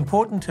 but it's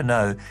important to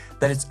know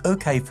that it's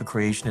okay for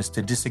creationists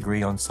to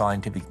disagree on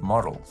scientific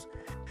models.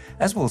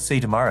 As we'll see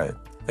tomorrow,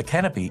 the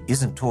canopy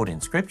isn't taught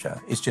in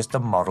Scripture, it's just a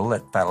model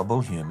that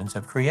fallible humans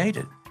have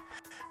created.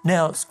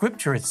 Now,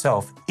 Scripture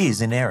itself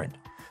is inerrant,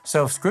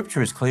 so if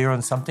Scripture is clear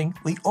on something,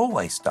 we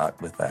always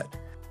start with that.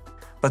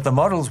 But the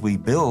models we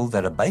build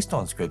that are based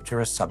on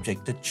Scripture are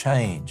subject to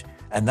change,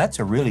 and that's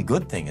a really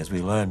good thing as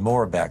we learn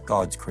more about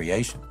God's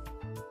creation.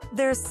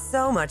 There's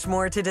so much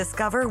more to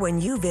discover when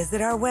you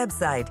visit our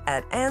website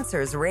at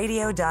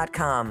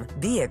AnswersRadio.com.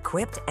 Be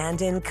equipped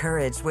and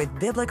encouraged with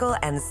biblical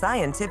and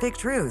scientific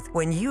truth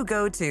when you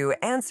go to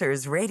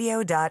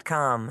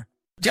AnswersRadio.com.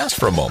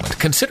 Just for a moment,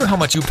 consider how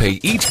much you pay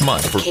each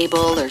month for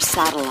cable or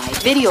satellite,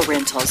 video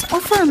rentals,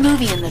 or for a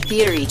movie in the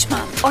theater each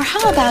month. Or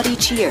how about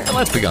each year? And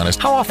let's be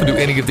honest, how often do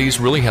any of these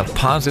really have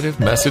positive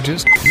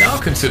messages? Now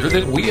consider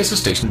that we as a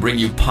station bring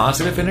you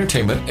positive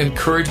entertainment,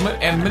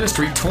 encouragement, and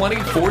ministry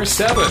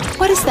 24/7.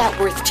 What is that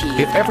worth to you?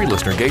 If every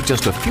listener gave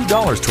just a few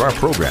dollars to our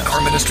program,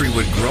 our ministry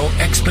would grow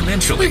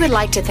exponentially. We would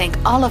like to thank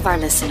all of our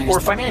listeners for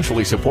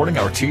financially supporting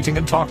our teaching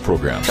and talk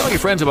program. Tell your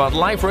friends about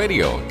Life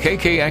Radio,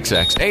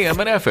 KKXX, AM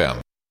and FM.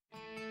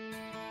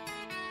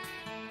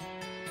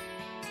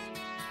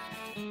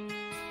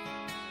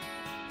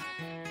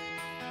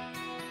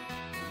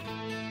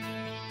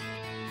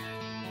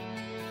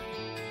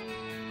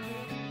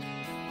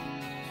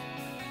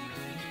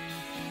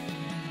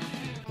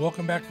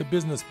 Welcome back to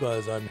Business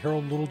Buzz. I'm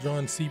Harold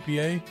Littlejohn,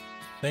 CPA.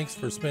 Thanks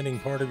for spending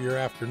part of your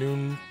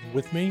afternoon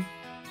with me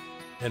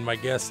and my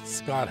guest,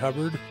 Scott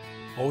Hubbard.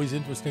 Always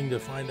interesting to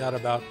find out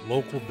about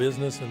local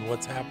business and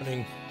what's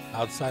happening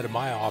outside of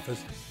my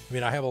office. I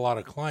mean, I have a lot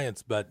of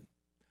clients, but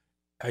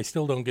I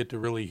still don't get to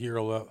really hear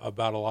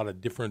about a lot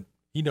of different.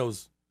 You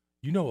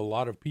know a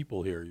lot of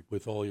people here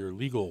with all your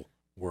legal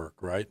work,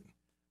 right?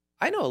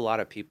 I know a lot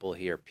of people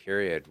here,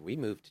 period. We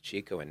moved to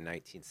Chico in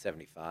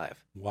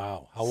 1975.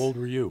 Wow. How old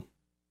were you?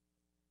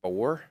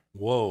 4.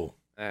 Whoa.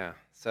 Yeah.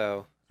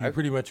 So I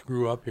pretty much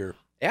grew up here.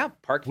 Yeah,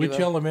 Parkview. Which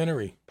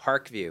elementary?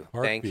 Parkview.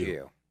 Thank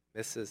you.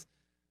 This is,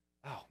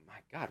 oh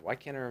my God, why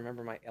can't I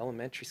remember my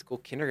elementary school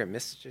kindergarten?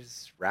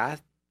 Mrs.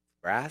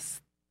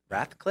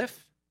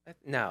 Rathcliffe?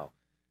 No.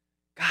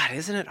 God,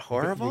 isn't it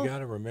horrible? You got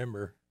to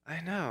remember. I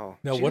know.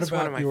 Now, she what was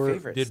about one of my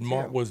favorites,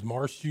 was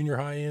Marsh Junior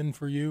High in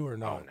for you or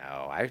not?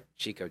 Oh no,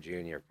 Chico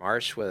Junior.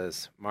 Marsh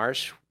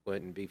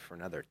wouldn't be for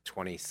another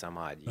 20 some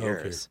odd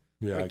years.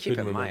 Okay. Yeah, I mean, keep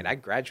in mind, remember. I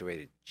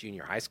graduated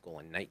junior high school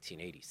in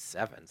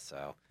 1987.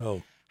 So,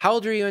 oh, how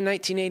old were you in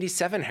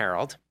 1987,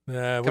 Harold? We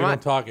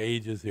don't talk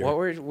ages here. What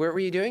were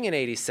you doing in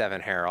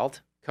 87,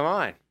 Harold? Come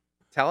on,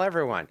 tell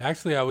everyone.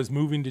 Actually, I was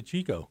moving to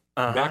Chico,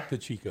 back to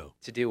Chico.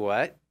 To do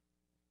what?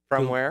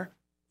 From where?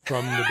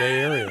 From the Bay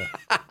Area.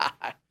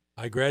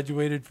 I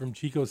graduated from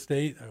Chico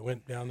State. I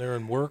went down there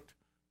and worked,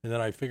 and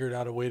then I figured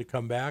out a way to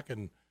come back.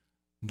 And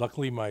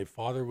luckily, my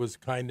father was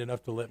kind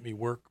enough to let me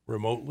work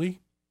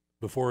remotely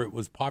before it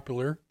was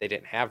popular. They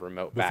didn't have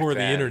remote before back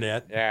the then.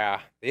 internet.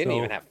 Yeah, they didn't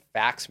even have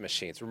fax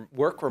machines.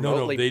 Work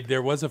remotely. No,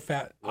 there was a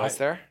Was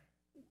there?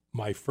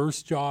 My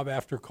first job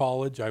after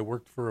college, I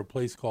worked for a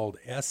place called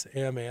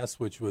SMS,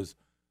 which was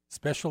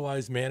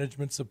Specialized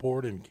Management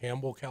Support in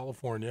Campbell,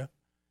 California,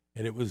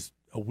 and it was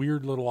a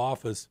weird little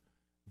office.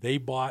 They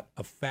bought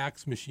a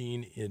fax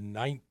machine in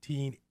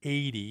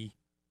 1980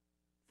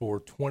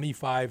 for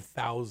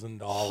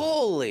 $25,000.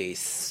 Holy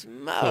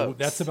smokes! So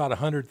that's about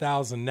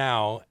 $100,000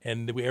 now,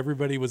 and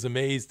everybody was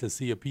amazed to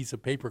see a piece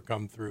of paper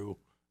come through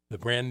the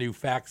brand new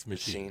fax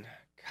machine.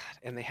 God,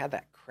 and they had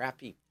that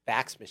crappy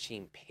fax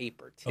machine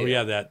paper too. Oh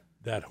yeah,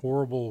 that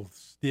horrible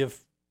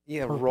stiff,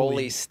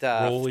 rolly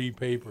stuff, rolly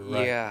paper.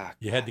 Right? Yeah,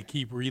 you had to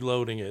keep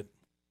reloading it.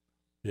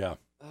 Yeah.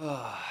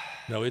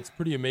 No, it's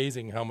pretty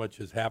amazing how much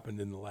has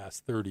happened in the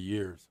last 30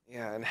 years.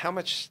 Yeah, and how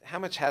much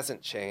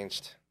hasn't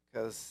changed?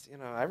 Because,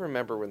 I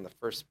remember when the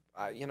first,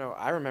 I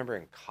remember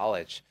in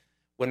college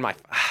when my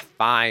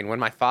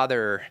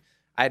father,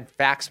 I had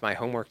faxed my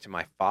homework to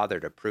my father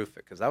to proof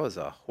it because I was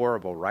a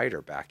horrible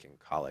writer back in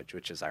college,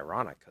 which is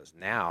ironic because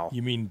now.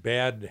 You mean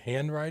bad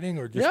handwriting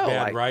or just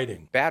bad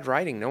writing? Bad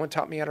writing. No one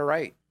taught me how to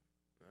write.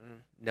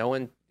 No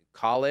one,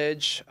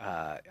 college,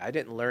 I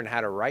didn't learn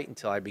how to write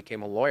until I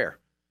became a lawyer.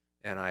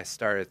 And I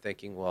started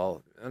thinking,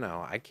 well,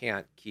 I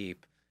can't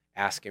keep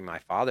asking my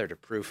father to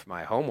proof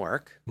my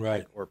homework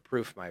or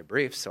proof my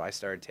briefs. So I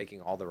started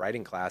taking all the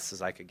writing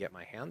classes I could get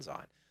my hands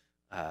on,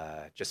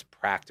 just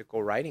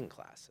practical writing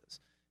classes.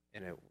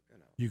 And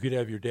you could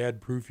have your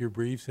dad proof your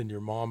briefs and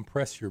your mom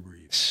press your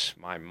briefs.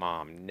 My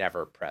mom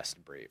never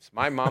pressed briefs.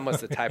 My mom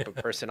was the type of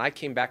person. I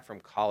came back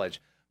from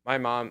college. My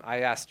mom,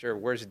 I asked her,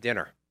 "Where's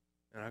dinner?"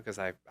 Because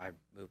I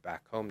moved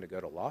back home to go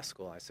to law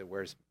school. I said,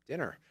 "Where's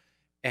dinner?"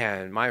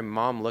 And my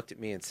mom looked at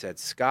me and said,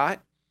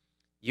 "Scott,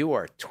 you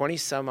are 20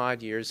 some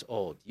odd years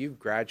old. You've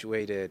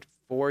graduated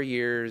 4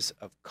 years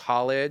of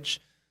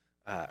college,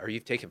 or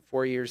you've taken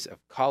 4 years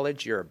of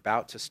college. You're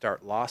about to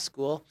start law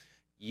school.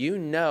 You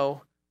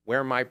know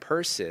where my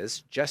purse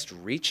is. Just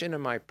reach into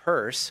my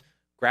purse,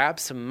 grab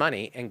some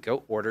money, and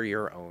go order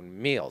your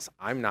own meals.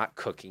 I'm not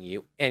cooking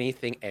you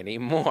anything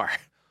anymore."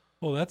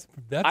 Well, that's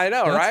I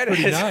know, that's right?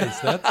 Pretty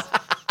nice.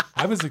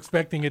 I was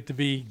expecting it to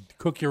be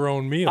cook your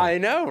own meal. I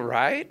know,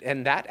 right?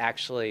 And that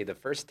actually, the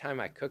first time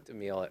I cooked a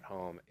meal at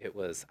home, I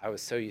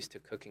was so used to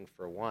cooking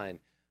for one,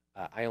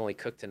 I only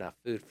cooked enough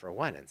food for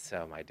one. And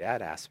so my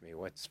dad asked me,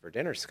 "What's for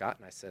dinner, Scott?"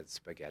 And I said,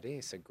 "Spaghetti."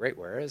 He said, "Great,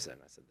 where is it?"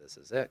 And I said, "This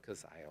is it,"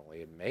 because I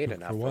only had made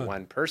enough for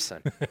one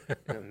person.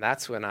 And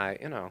that's when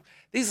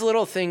these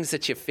little things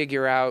that you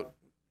figure out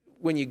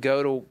when you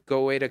go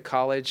away to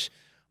college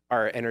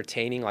are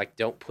entertaining, like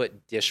don't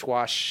put dish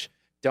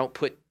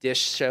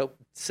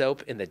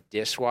soap in the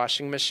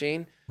dishwashing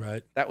machine.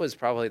 Right. That was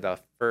probably the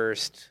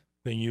first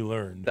thing you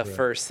learned.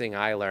 First thing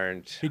I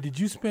learned. Hey, did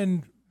you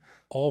spend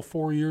all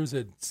 4 years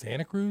at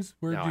Santa Cruz?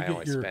 No, I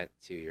only spent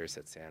 2 years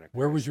at Santa Cruz.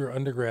 Where was your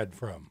undergrad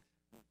from?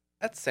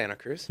 At Santa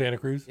Cruz. Santa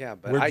Cruz? Yeah,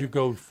 but where'd you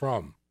go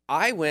from?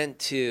 I went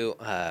to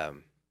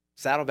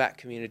Saddleback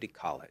Community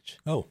College.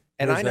 Oh,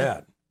 where's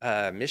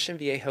that? Mission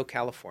Viejo,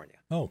 California.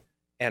 Oh.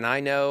 And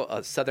I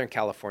know Southern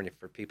California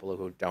for people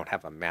who don't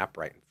have a map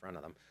right in front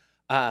of them.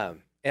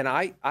 And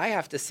I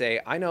have to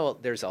say, I know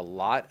there's a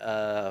lot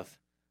of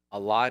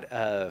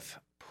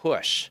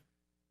push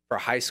for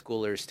high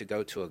schoolers to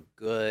go to a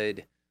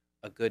good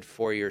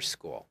 4-year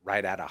school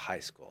right out of high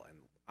school. And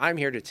I'm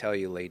here to tell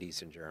you,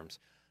 ladies and germs,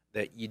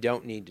 that you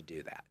don't need to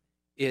do that.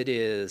 It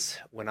is,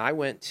 when I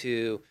went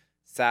to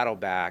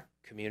Saddleback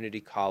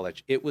Community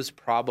College, it was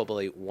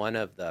probably one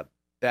of the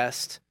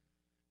best.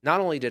 Not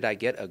only did I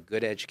get a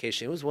good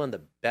education, it was one of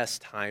the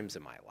best times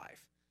in my life.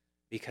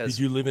 Because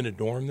did you live in a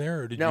dorm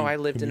there? Or I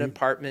lived in an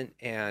apartment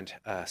and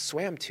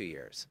swam 2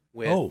 years.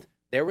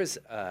 There was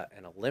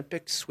an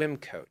Olympic swim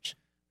coach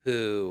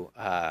who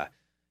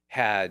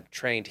had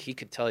trained, he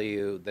could tell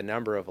you the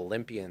number of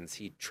Olympians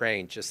he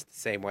trained just the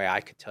same way I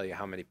could tell you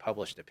how many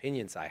published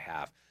opinions I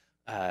have.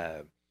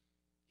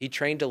 He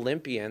trained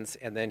Olympians,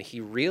 and then he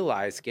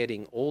realized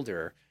getting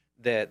older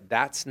that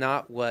that's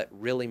not what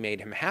really made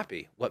him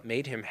happy. What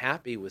made him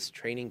happy was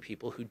training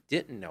people who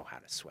didn't know how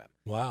to swim.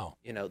 Wow.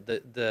 You know,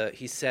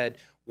 he said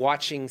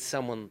watching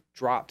someone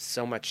drop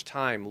so much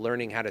time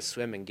learning how to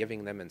swim and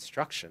giving them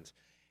instructions.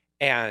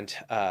 And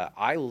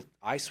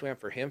I swam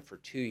for him for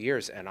 2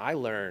 years, and I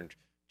learned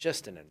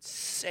just an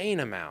insane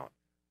amount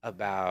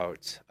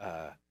about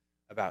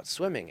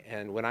swimming.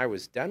 And when I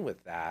was done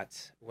with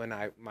that, when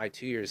my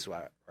 2 years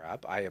were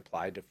up, I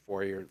applied to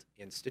 4-year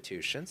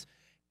institutions,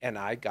 and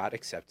I got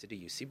accepted to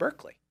UC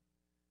Berkeley,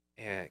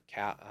 and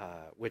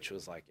which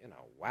was like,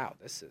 wow,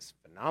 this is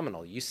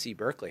phenomenal. UC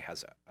Berkeley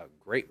has a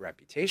great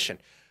reputation.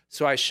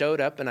 So I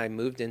showed up and I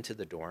moved into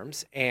the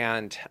dorms,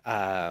 and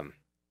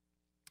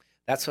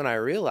that's when I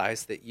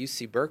realized that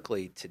UC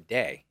Berkeley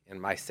today,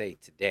 and I say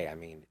today, I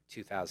mean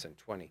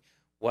 2020,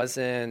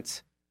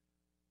 wasn't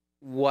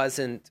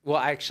well.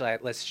 Actually,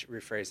 let's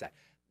rephrase that.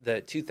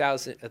 The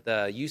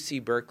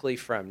UC Berkeley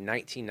from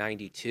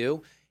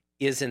 1992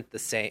 isn't the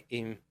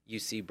same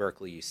UC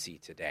Berkeley you see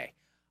today.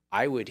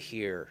 I would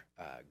hear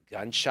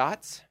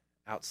gunshots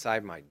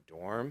outside my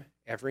dorm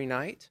every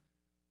night.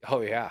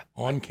 Oh yeah,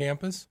 on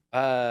campus.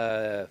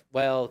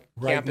 Well,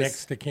 right campus,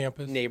 next to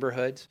campus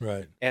neighborhoods.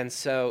 Right, and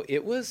so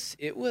it was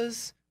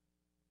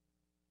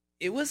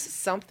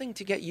something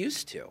to get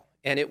used to,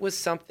 and it was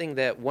something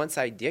that once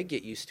I did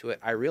get used to it,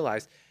 I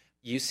realized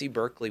UC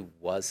Berkeley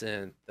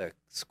wasn't the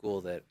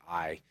school that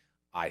I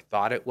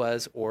thought it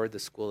was, or the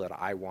school that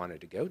I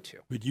wanted to go to.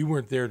 But you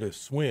weren't there to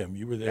swim;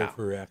 you were there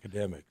for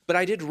academics. But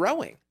I did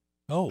rowing.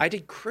 Oh, I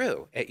did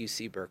crew at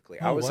UC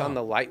Berkeley. I was on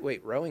the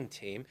lightweight rowing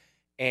team.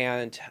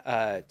 And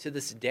to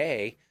this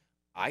day,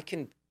 I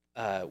can,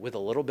 with a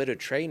little bit of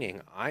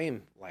training, I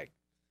am like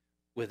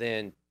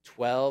within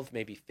 12,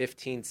 maybe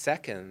 15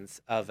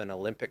 seconds of an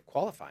Olympic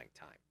qualifying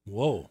time.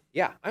 Whoa.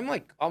 Yeah, I'm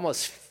like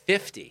almost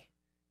 50.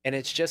 And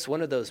it's just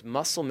one of those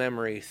muscle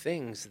memory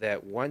things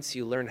that once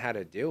you learn how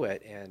to do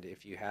it, and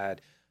if you had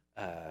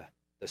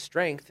the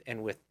strength,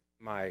 and with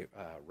my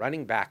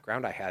running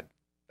background, I had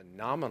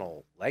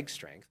phenomenal leg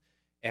strength.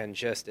 And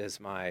just as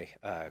my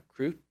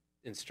crew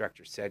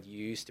instructor said, you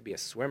used to be a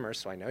swimmer,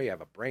 so I know you have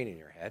a brain in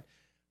your head.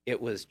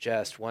 It was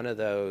just one of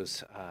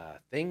those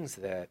things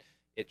that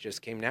it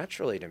just came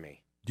naturally to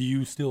me. Do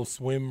you still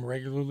swim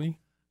regularly?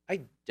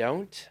 I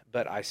don't,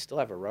 but I still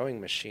have a rowing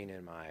machine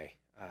in my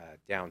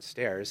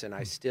downstairs, and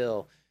I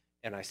still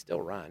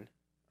run.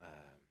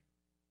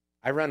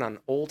 I run on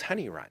Old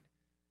Honey Run,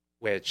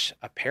 which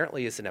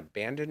apparently is an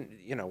abandoned.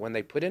 When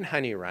they put in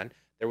Honey Run,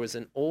 there was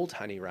an old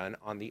Honey Run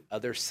on the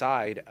other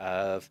side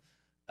of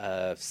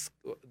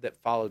that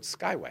followed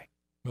Skyway.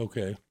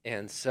 Okay.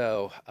 And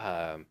so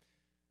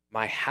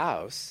my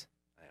house.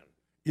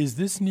 Is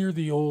this near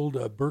the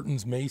old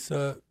Burton's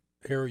Mesa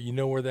area? You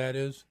know where that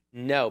is?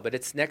 No, but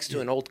it's next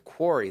to an old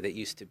quarry that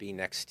used to be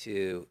next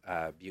to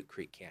Butte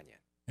Creek Canyon.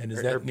 And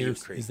is that near?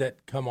 Is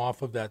that come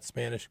off of that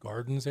Spanish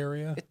Gardens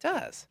area? It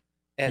does.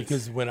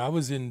 Because when I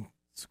was in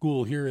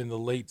school here in the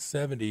late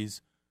 70s,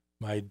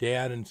 my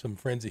dad and some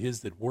friends of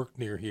his that worked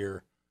near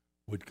here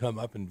would come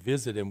up and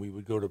visit, and we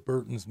would go to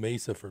Burton's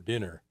Mesa for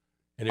dinner.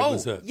 And it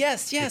was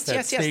yes,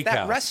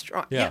 that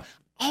restaurant. Yeah,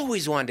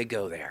 always wanted to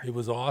go there. It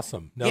was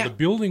awesome. Now the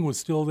building was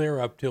still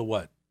there up till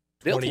what?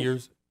 20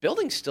 years?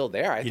 Building's still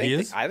there. I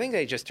think I think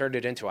they just turned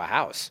it into a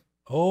house.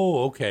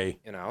 Oh, okay.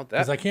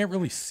 Because I can't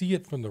really see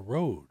it from the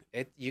road.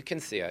 You can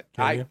see it.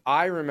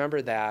 I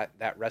remember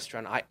that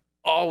restaurant. I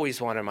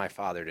always wanted my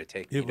father to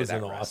take me to that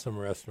restaurant. It was an awesome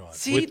restaurant.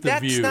 See,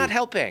 that's not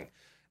helping.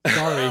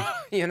 Sorry.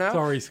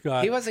 Sorry,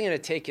 Scott. He wasn't going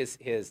to take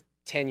his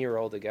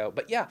 10-year-old to go.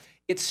 But yeah,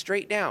 it's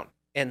straight down.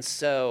 And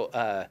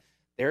so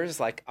there's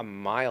like a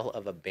mile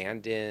of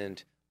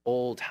abandoned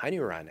old Honey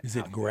Run. Is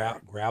it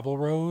gravel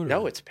road?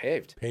 No, it's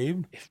paved.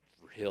 Paved? It's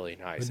really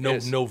nice.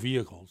 But no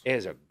vehicles. It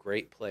is a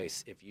great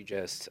place if you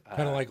just...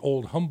 kind of like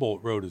Old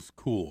Humboldt Road is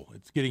cool.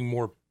 It's getting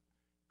more...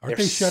 Aren't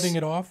they shutting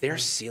it off? They're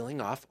sealing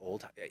off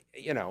old...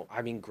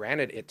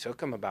 granted, it took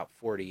them about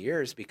 40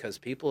 years because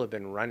people have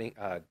been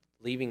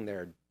leaving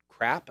their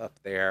crap up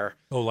there.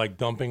 Oh, like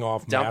dumping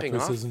off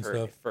mattresses and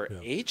stuff? For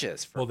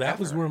ages, forever. Well, that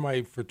was where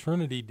my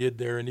fraternity did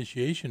their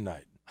initiation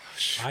night.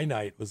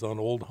 I-night was on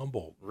Old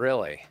Humboldt.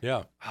 Really?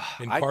 Yeah.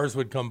 And cars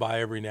would come by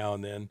every now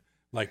and then,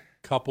 like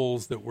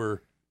couples that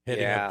were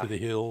heading up to the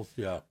hills.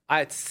 Yeah.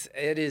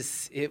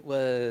 It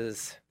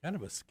was... kind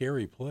of a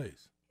scary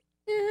place.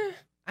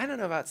 I don't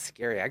know about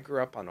scary. I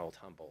grew up on Old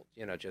Humboldt,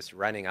 just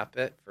running up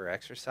it for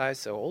exercise.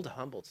 So Old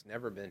Humboldt's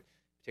never been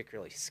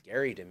particularly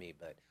scary to me.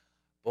 But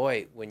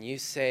boy, when you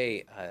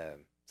say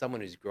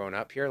someone who's grown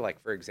up here,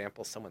 like for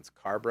example, someone's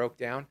car broke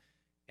down,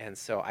 and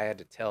so I had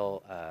to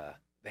tell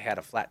they had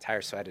a flat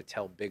tire, so I had to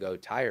tell Big O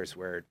Tires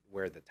where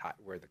the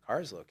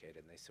car's located.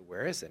 And they said,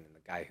 "Where is it?" And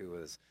the guy who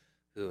was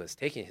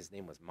taking, his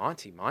name was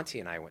Monty. Monty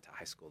and I went to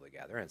high school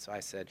together, and so I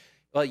said,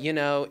 "Well,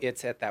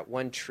 it's at that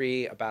one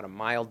tree about a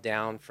mile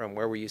down from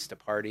where we used to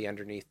party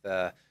underneath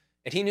the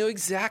And he knew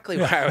exactly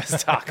what I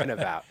was talking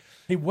about.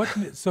 Hey,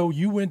 so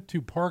you went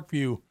to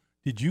Parkview.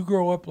 Did you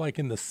grow up like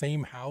in the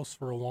same house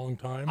for a long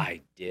time?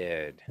 I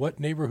did. What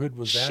neighborhood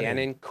was that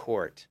Shannon in?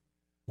 Court.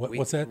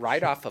 What's that?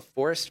 Right off of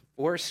Forest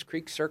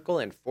Creek Circle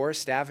and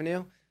Forest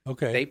Avenue.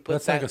 Okay,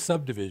 that's like a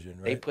subdivision,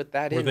 right? They put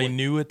that in. Were they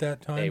new at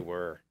that time? They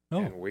were. Oh.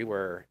 And we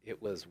were.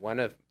 It was one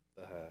of,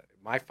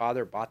 my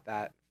father bought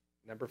that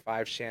number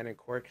 5 Shannon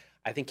Court.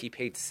 I think he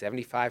paid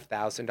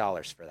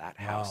 $75,000 for that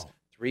house. Wow.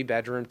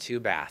 3-bedroom,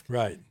 2-bath.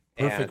 Right.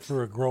 Perfect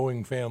for a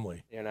growing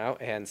family. You know,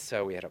 and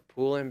so we had a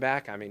pool in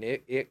back. I mean,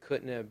 it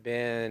couldn't have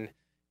been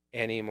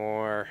any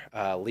more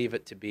Leave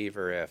It to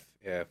Beaver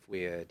if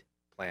we had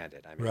planned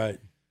it. I mean, right.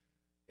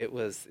 It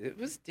was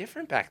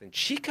different back then.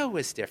 Chico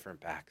was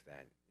different back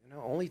then. You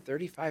know, only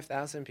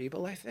 35,000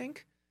 people, I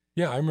think.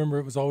 Yeah, I remember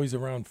it was always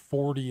around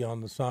 40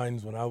 on the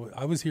signs when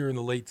I was here in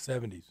the late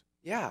 70s.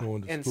 Yeah,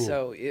 going to and school.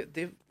 so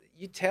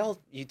you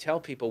tell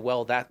people,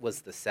 well, that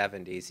was the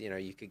 70s. You know,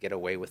 you could get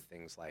away with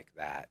things like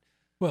that.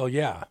 Well,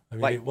 yeah. I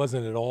mean, it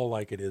wasn't at all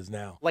like it is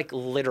now. Like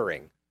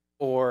littering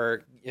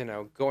or, you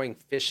know, going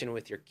fishing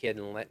with your kid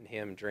and letting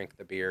him drink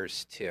the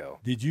beers too.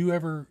 Did you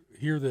ever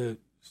hear the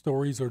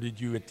stories or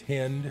did you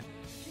attend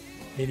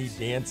any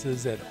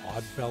dances at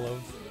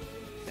Oddfellows?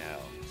 No,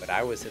 but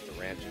I was at the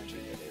Rancho Chico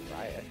Day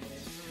Riot.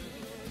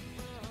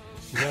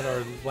 We got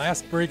our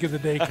last break of the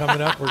day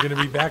coming up. We're going to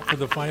be back for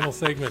the final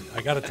segment.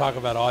 I got to talk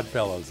about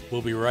Oddfellows.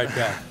 We'll be right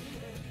back.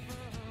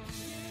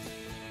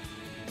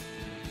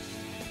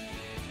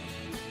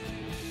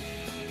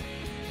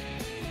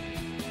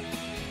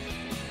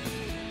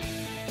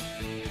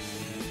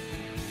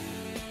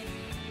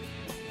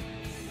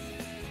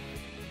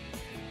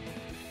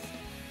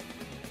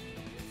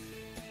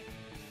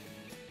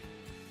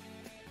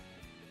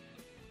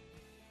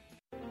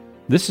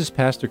 This is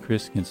Pastor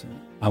Chris Kinson.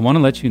 I want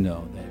to let you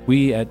know that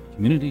we at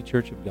Community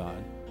Church of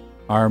God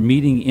are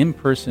meeting in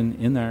person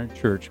in our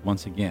church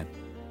once again.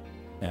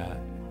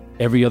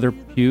 Every other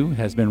pew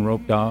has been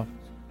roped off.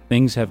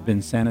 Things have been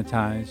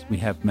sanitized. We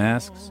have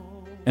masks.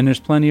 And there's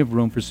plenty of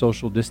room for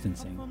social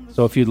distancing.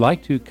 So if you'd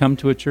like to come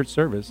to a church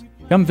service,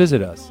 come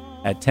visit us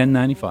at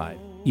 1095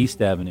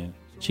 East Avenue,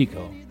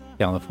 Chico,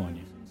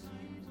 California.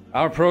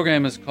 Our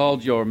program is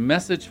called Your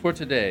Message for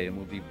Today and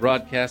will be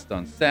broadcast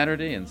on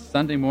Saturday and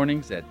Sunday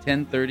mornings at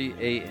 10:30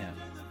 a.m.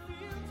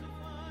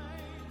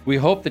 We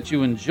hope that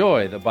you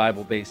enjoy the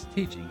Bible-based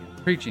teaching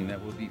and preaching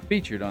that will be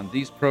featured on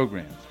these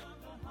programs.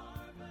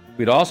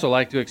 We'd also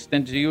like to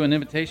extend to you an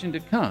invitation to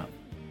come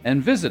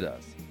and visit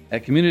us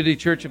at Community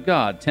Church of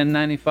God,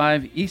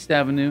 1095 East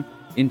Avenue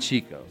in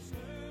Chico.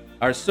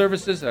 Our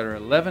services are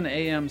 11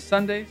 a.m.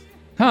 Sundays.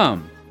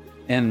 Come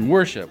and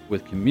worship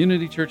with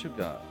Community Church of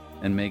God.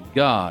 And may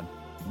God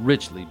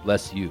richly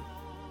bless you.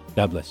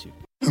 God bless you.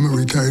 I'm a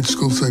retired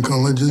school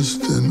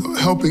psychologist, and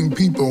helping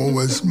people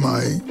was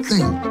my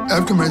thing.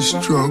 After my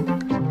stroke,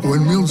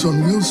 when Meals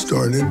on Wheels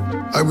started,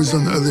 I was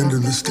on the other end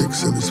of the stick,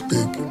 so to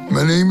speak.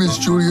 My name is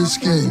Julius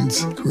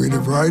Gaines,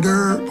 creative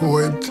writer,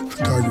 poet,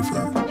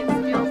 photographer.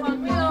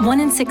 1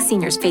 in 6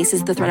 seniors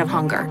faces the threat of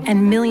hunger,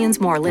 and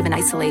millions more live in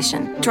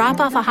isolation. Drop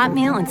off a hot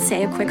meal and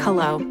say a quick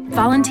hello.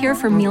 Volunteer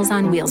for Meals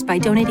on Wheels by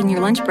donating your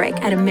lunch break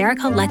at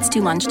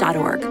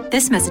americaletsdolunch.org.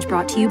 This message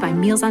brought to you by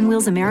Meals on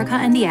Wheels America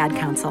and the Ad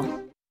Council.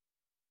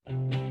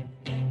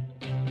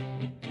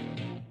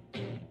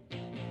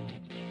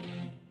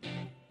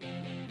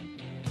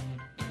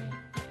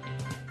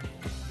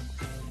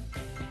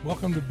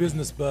 Welcome to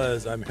Business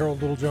Buzz. I'm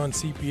Harold Littlejohn,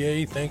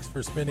 CPA. Thanks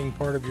for spending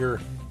part of your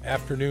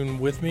afternoon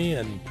with me.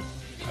 And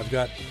I've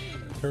got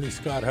Attorney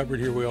Scott Hubbard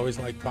here. We always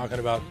like talking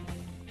about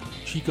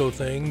Chico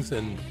things.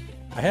 And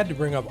I had to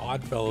bring up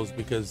Oddfellows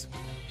because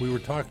we were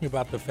talking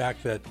about the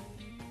fact that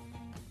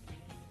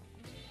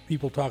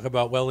people talk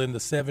about, well, in the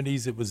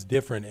 70s it was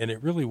different. And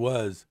it really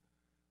was.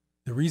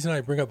 The reason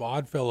I bring up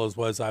Oddfellows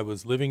was I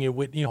was living in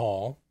Whitney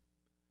Hall.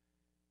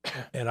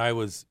 And I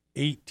was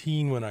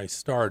 18 when I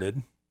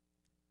started.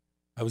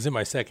 I was in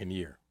my second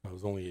year. I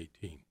was only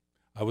 18.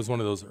 I was one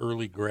of those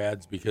early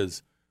grads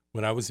because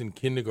when I was in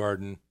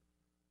kindergarten,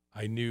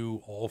 I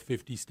knew all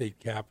 50 state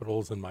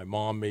capitals, and my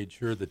mom made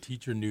sure the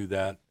teacher knew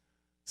that.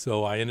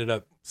 So I ended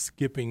up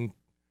skipping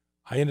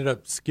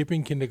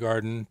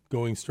kindergarten,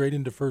 going straight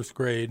into first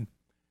grade,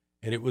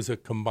 and it was a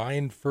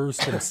combined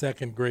first and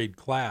second grade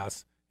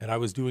class, and I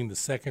was doing the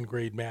second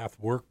grade math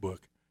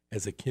workbook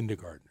as a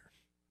kindergartner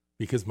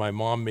because my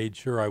mom made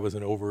sure I was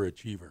an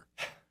overachiever.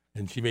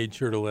 And she made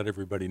sure to let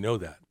everybody know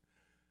that.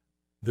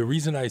 The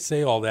reason I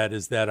say all that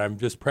is that I'm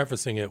just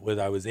prefacing it with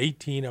I was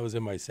 18. I was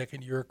in my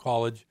second year of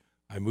college.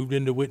 I moved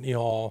into Whitney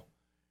Hall.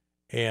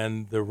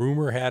 And the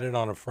rumor had it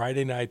on a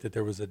Friday night that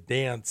there was a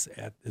dance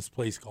at this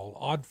place called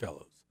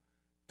Oddfellows.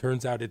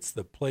 Turns out it's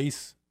the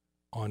place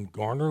on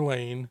Garner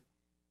Lane.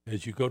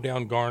 As you go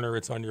down Garner,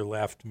 it's on your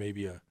left,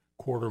 maybe a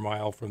quarter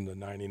mile from the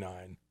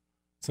 99,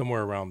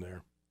 somewhere around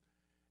there.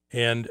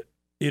 And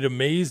it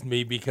amazed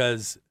me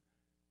because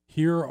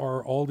here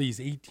are all these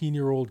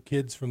 18-year-old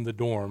kids from the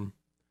dorm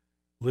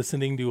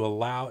listening to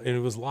and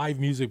it was live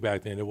music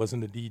back then. It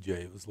wasn't a DJ.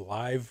 It was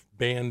live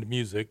band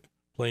music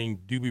playing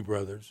Doobie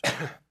Brothers.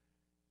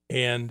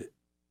 And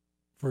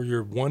for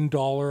your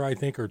 $1, I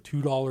think, or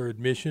 $2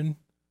 admission,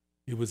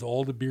 it was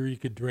all the beer you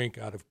could drink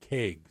out of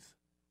kegs.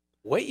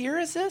 What year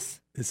is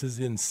this? This is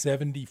in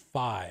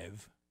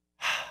 75.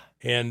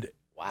 And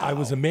wow. I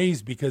was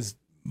amazed because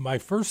my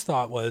first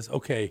thought was,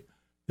 okay,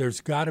 there's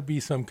got to be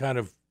some kind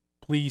of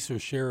police or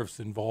sheriffs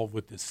involved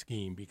with this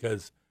scheme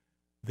because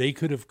they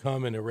could have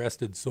come and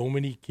arrested so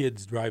many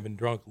kids driving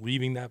drunk,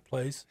 leaving that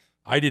place.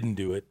 I didn't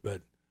do it,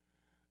 but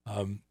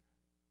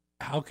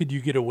how could you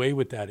get away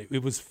with that?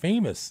 It was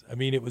famous. I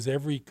mean, it was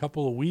every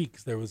couple of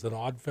weeks there was an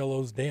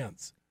Oddfellows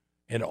dance,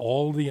 and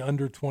all the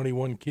under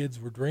 21 kids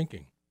were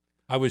drinking.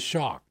 I was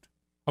shocked.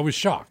 I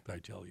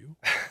tell you.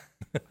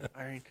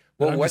 I mean,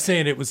 I'm just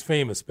saying it was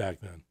famous back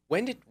then.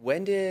 When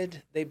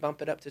did they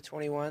bump it up to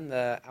 21?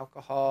 The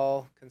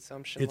alcohol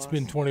consumption. It's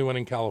been 21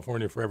 in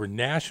California forever.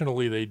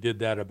 Nationally, they did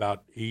that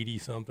about 80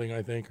 something,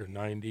 I think, or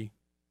 90.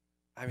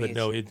 I mean, but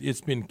no,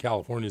 it's been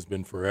California's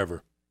been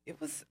forever.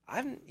 It was.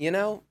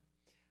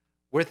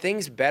 Were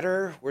things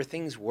better? Were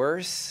things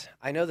worse?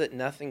 I know that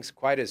nothing's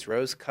quite as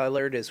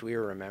rose-colored as we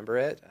remember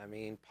it. I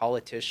mean,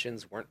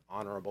 politicians weren't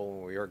honorable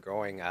when we were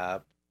growing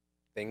up.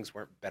 Things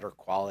weren't better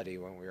quality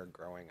when we were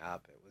growing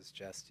up. It was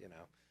just,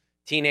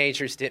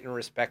 teenagers didn't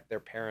respect their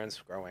parents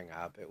growing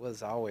up. It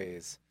was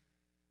always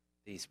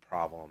these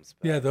problems.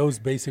 Yeah, those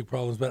basic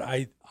problems. But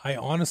I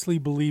honestly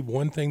believe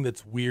one thing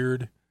that's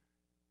weird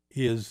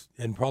is,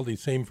 and probably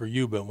the same for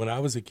you, but when I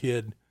was a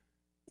kid,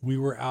 we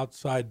were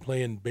outside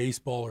playing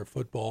baseball or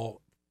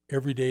football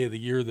every day of the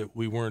year that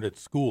we weren't at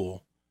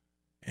school,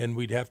 and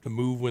we'd have to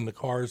move when the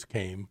cars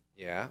came.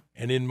 Yeah.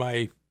 And in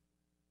my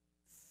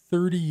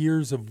 30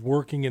 years of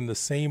working in the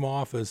same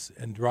office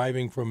and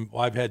driving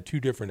I've had two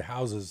different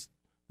houses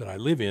that I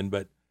live in,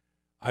 but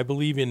I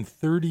believe in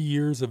 30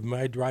 years of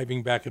my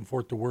driving back and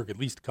forth to work at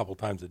least a couple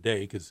times a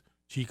day, because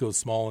Chico's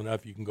small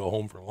enough you can go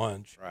home for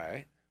lunch.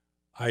 Right.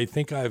 I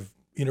think I've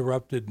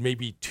interrupted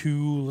maybe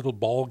 2 little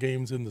ball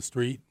games in the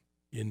street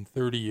in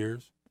 30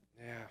 years.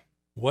 Yeah.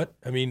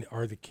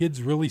 Are the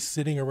kids really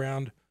sitting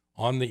around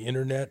on the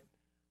internet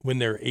when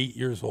they're 8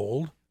 years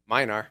old?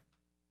 Mine are.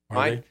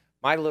 They?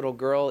 My little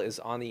girl is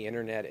on the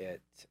internet at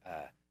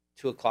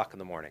 2 o'clock in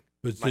the morning.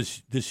 But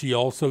does she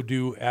also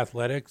do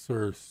athletics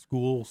or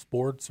school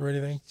sports or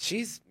anything?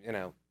 She's,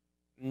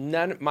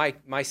 none.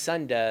 My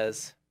son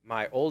does.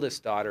 My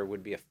oldest daughter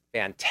would be a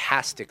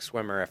fantastic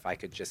swimmer if I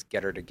could just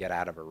get her to get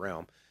out of her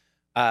room.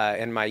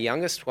 And my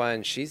youngest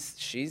one, she's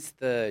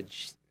the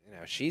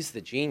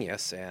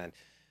genius, and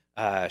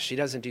she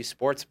doesn't do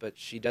sports, but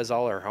she does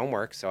all her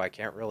homework, so I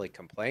can't really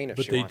complain if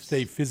she wants. But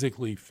they stay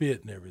physically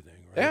fit and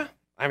everything, right? Yeah,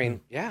 I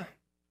mean, yeah.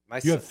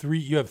 You have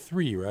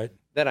three, right?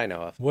 That I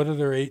know of. What are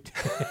their 8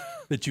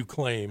 that you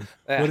claim?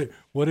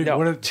 What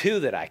are 2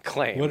 that I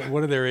claim.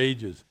 What are their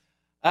ages?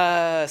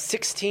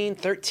 16,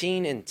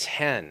 13, and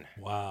 10.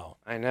 Wow.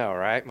 I know,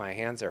 right? My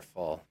hands are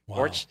full.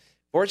 Wow.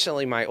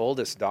 Fortunately, my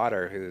oldest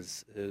daughter,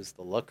 who's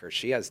the looker,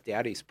 she has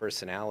daddy's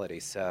personality,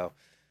 so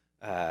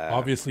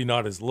obviously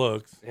not his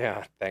looks.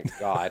 Yeah, thank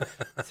God.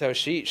 So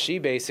she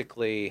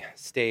basically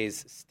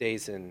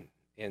stays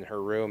in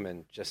her room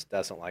and just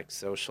doesn't like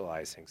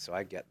socializing, so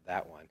I get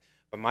that one.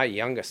 But my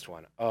youngest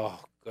one, oh,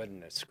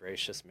 goodness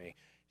gracious me.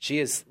 She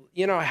is,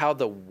 how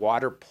the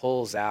water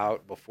pulls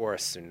out before a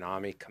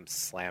tsunami comes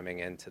slamming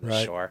into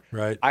the shore?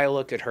 Right. I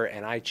look at her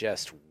and I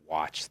just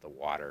watch the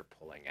water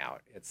pulling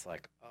out. It's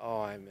like,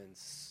 oh, I'm in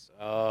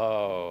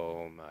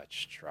so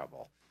much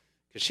trouble.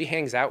 Because she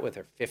hangs out with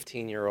her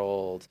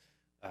 15-year-old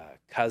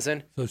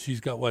cousin. So she's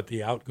got,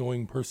 the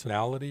outgoing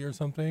personality or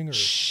something? Or?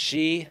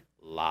 She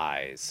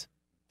lies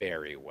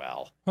very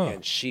well. Huh.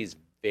 And she's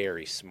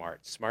very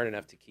smart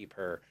enough to keep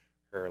her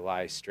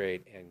lies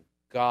straight. And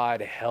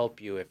God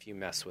help you if you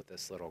mess with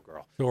this little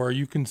girl. So are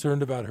you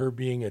concerned about her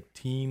being a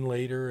teen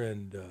later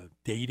and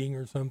dating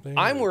or something?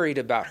 I'm worried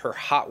about her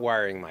hot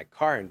wiring my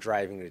car and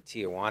driving to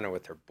Tijuana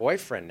with her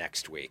boyfriend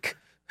next week.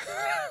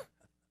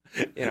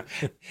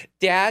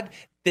 Dad,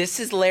 this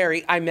is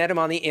Larry. I met him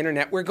on the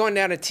internet. We're going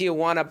down to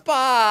Tijuana.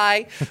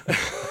 Bye.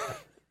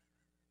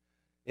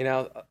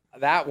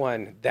 That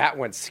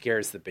one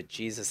scares the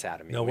bejesus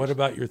out of me. Now, what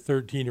about your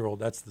 13-year-old?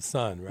 That's the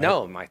son, right?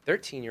 No, my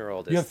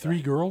 13-year-old is. You have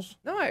 3 girls?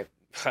 No,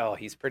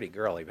 he's pretty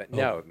girly, but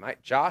no, my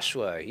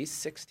Joshua, he's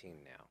 16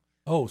 now.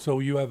 Oh, so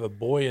you have a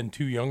boy and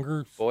 2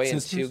 younger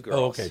sisters? And 2 girls.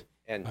 Oh, okay.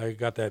 And I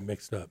got that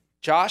mixed up.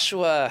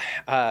 Joshua,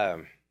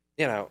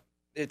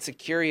 it's a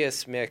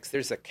curious mix.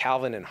 There's a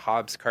Calvin and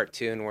Hobbes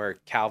cartoon where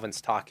Calvin's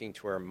talking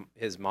to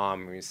his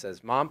mom, and he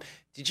says, "Mom,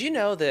 did you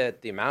know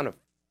that the amount of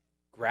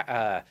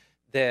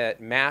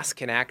that mass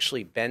can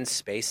actually bend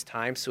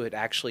space-time, so it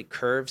actually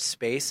curves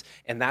space,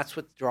 and that's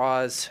what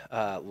draws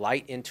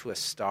light into a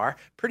star?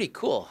 Pretty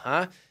cool,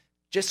 huh?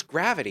 Just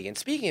gravity." And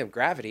speaking of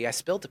gravity, I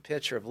spilled a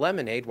pitcher of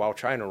lemonade while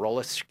trying to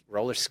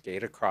roller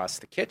skate across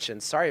the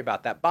kitchen. Sorry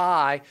about that.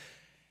 Bye.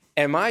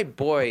 And my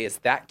boy is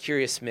that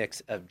curious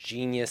mix of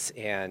genius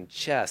and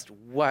just,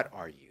 what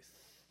are you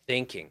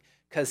thinking?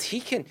 Because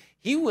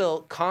he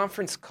will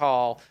conference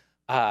call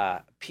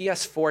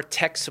PS4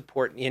 tech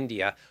support in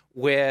India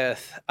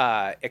with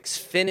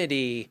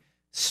Xfinity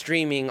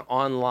streaming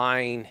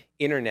online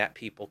internet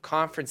people,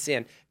 conference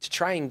in to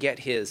try and get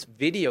his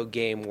video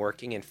game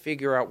working and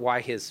figure out why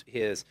his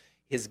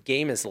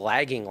game is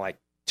lagging like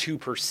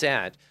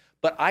 2%.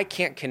 But I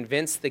can't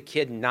convince the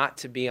kid not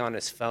to be on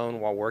his phone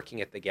while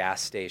working at the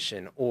gas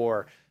station,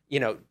 or,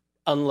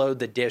 unload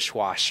the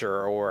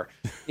dishwasher, or,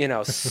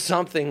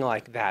 something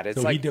like that.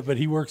 It's so but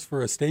he works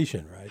for a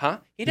station, right? Huh?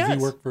 He does. Does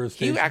he work for a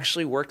station? He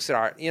actually works at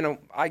our,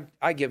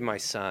 I give my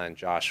son,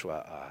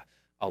 Joshua,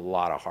 a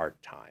lot of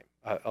hard time,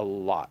 a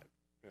lot.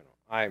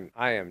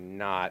 I am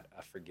not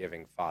a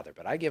forgiving father,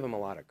 but I give him a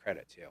lot of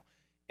credit too.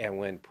 And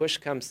when push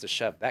comes to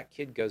shove, that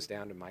kid goes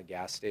down to my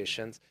gas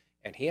stations,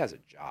 and he has a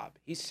job.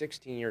 He's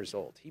 16 years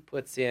old. He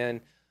puts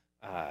in,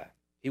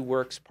 he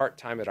works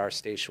part-time at our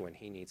station when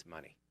he needs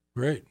money.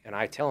 Great. And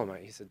I tell him,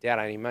 he said, Dad,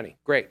 I need money.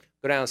 Great.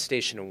 Go down to the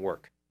station and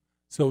work.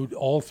 So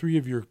all three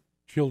of your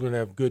children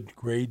have good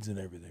grades and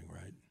everything,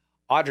 right?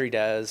 Audrey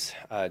does.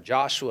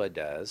 Joshua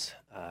does.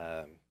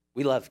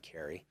 We love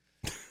Carrie.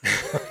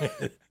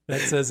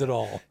 That says it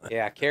all.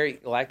 Yeah, Carrie,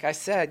 like I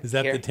said. Is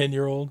that the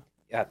 10-year-old?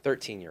 Yeah,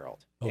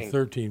 13-year-old. Oh,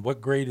 13.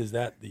 What grade is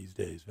that these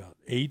days? About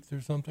 8th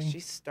or something?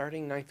 She's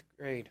starting 9th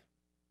grade.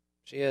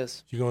 She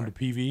is. She going to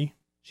PV?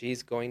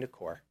 She's going to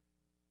core.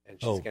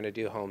 And she's going to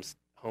do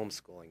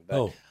homeschooling. But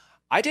oh.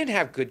 I didn't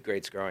have good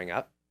grades growing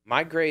up.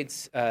 My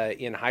grades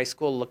in high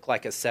school looked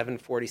like a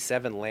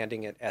 747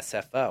 landing at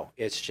SFO.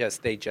 It's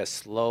just, they just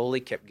slowly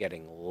kept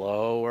getting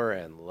lower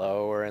and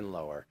lower and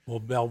lower.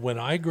 Well, Mel, when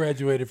I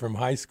graduated from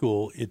high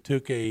school, it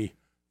took a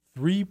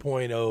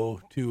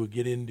 3.0 to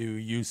get into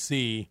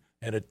UC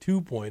and a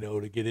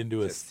 2.0 to get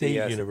into a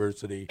state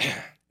university.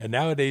 And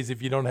nowadays,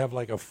 if you don't have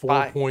like a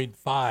 4.5.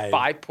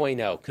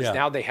 5.0, because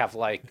now they have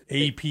like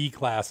AP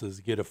classes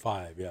get a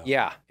 5, yeah.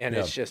 Yeah, and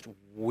it's just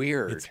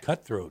weird. It's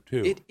cutthroat,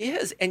 too. It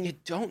is, and you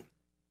don't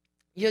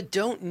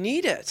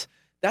need it.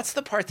 That's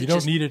the part that you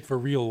don't need it for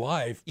real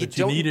life, but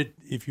you need it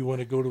if you want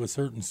to go to a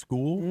certain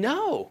school.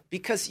 No,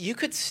 because you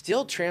could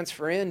still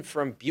transfer in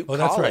from Butte College.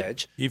 That's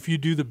right. If you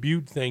do the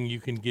Butte thing, you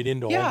can get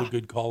into all the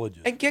good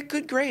colleges and get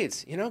good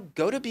grades.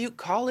 Go to Butte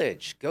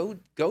College,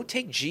 go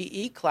take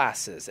GE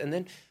classes, and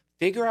then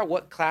figure out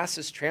what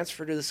classes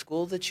transfer to the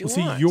school that you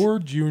want. See, your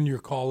junior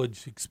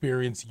college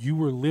experience, you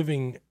were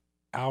living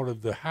out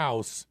of the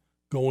house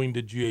going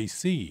to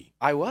JC.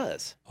 I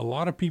was. A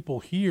lot of people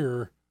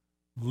here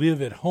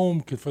live at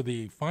home for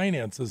the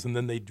finances, and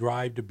then they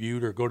drive to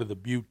Butte or go to the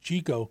Butte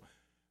Chico.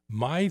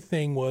 My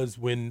thing was,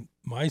 when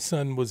my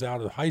son was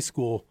out of high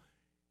school,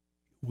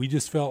 we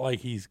just felt like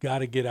he's got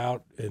to get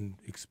out and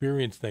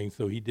experience things.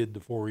 So he did the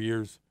 4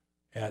 years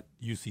at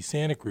UC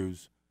Santa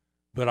Cruz.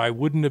 But I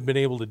wouldn't have been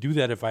able to do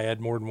that if I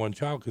had more than one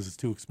child, because it's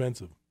too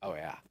expensive. Oh,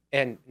 yeah.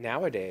 And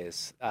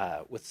nowadays,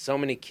 with so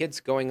many kids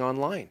going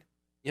online,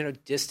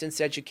 distance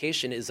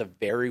education is a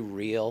very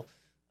real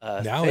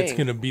now thing. It's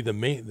going to be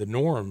the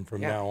norm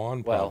from now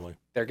on, probably. Well,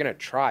 they're going to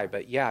try,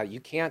 but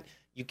you can't.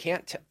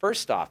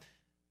 First off,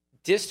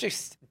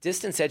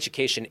 distance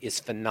education is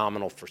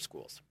phenomenal for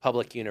schools,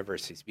 public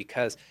universities,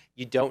 because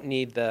you don't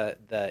need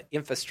the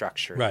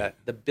infrastructure,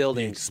 the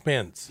buildings,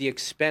 the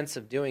expense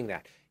of doing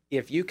that.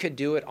 If you could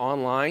do it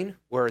online,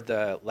 where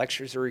the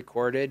lectures are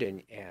recorded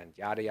and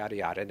yada yada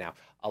yada. Now,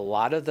 a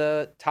lot of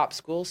the top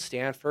schools,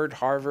 Stanford,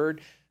 Harvard,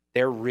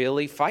 they're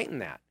really fighting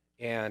that,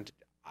 and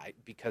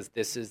because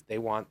they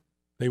want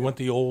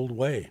the old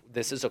way.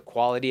 This is a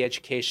quality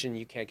education.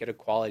 You can't get a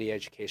quality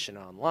education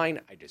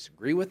online. I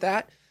disagree with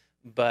that.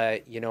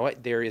 But you know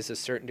what? There is a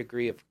certain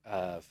degree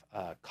of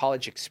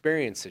college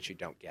experience that you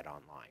don't get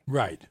online.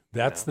 Right.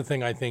 That's the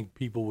thing I think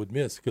people would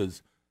miss,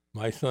 because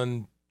my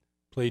son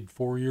played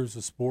 4 years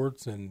of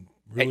sports and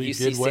really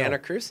did well. At UC Santa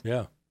Cruz?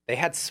 Yeah. They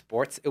had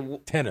sports.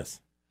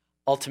 Tennis.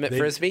 Ultimate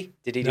Frisbee?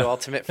 Did he do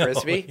Ultimate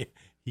Frisbee? No,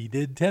 he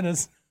did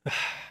tennis.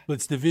 But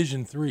it's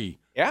Division III.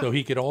 Yeah. So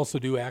he could also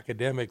do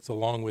academics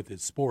along with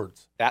his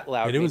sports. That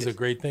allowed And it was a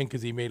great thing,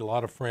 because he made a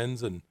lot of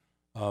friends, and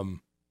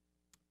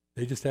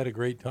they just had a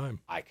great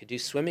time. I could do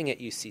swimming at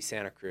UC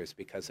Santa Cruz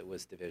because it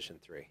was Division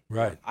III.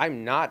 Right.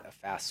 I'm not a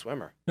fast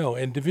swimmer. No,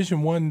 and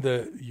Division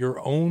I, you're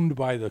owned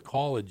by the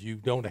college. You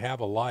don't have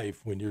a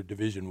life when you're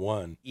Division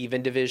I.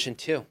 Even Division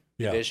II.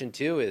 Yeah. Division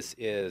II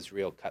is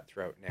real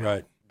cutthroat now.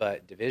 Right.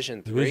 But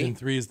Division III. Division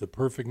III is the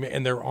perfect,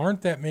 and there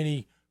aren't that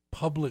many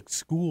public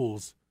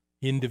schools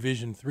in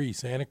Division III.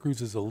 Santa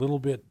Cruz is a little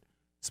bit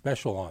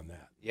special on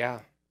that. Yeah,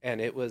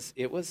 and it was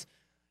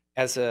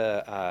as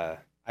a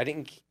I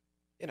didn't.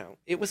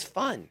 It was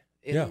fun.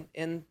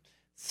 And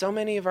so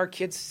many of our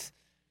kids,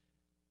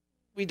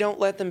 we don't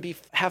let them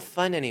have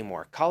fun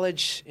anymore.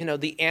 College,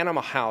 the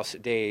Animal House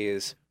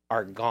days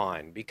are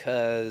gone,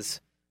 because,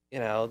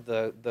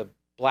 the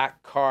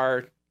black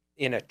car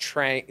in a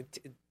tank,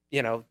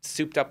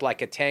 souped up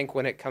like a tank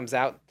when it comes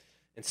out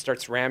and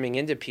starts ramming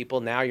into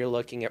people. Now you're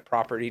looking at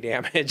property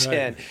damage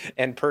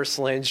and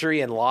personal injury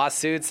and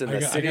lawsuits, and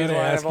the city. I got to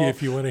ask you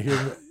if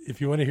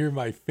you want to hear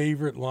my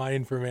favorite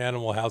line from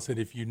Animal House, and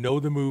if you know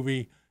the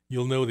movie,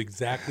 you'll know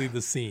exactly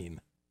the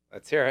scene.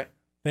 Let's hear it.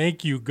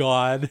 Thank you,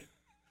 God.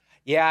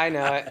 Yeah, I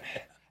know it.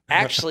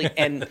 Actually,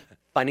 and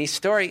Funny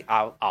story.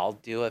 I'll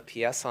do a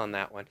PS on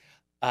that one.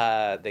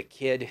 The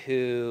kid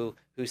who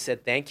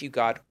said, "Thank you,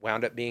 God,"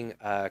 wound up being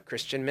a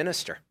Christian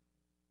minister.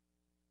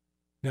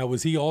 Now,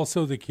 was he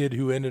also the kid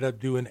who ended up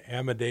doing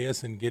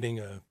Amadeus and getting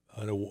an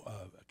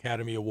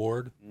Academy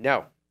Award?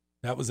 No.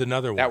 That was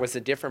another one. That was a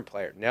different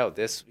player. No,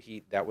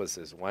 that was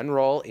his one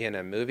role in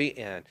a movie,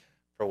 and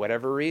for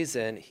whatever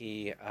reason,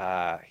 he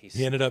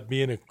ended up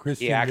being a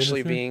Christian. He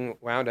actually minister?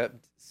 wound up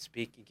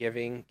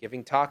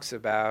giving talks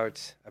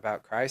about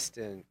Christ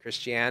and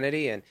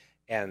Christianity, and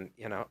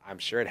I'm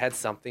sure it had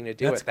something to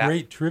do with that. That's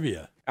great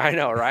trivia. I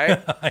know,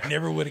 right? I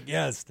never would have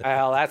guessed.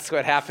 Well, that's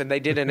what happened. They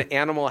did an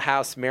Animal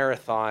House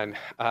marathon.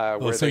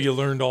 You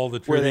learned all the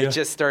trivia? Where they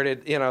just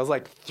started, it was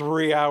like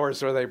 3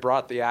 hours where they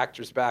brought the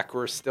actors back who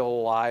were still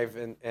alive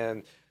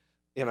and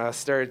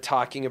started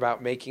talking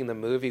about making the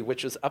movie,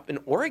 which was up in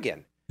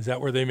Oregon. Is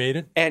that where they made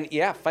it? And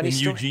yeah, funny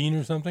story. Eugene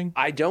or something?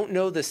 I don't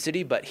know the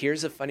city, but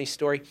here's a funny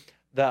story.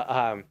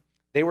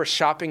 They were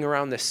shopping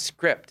around the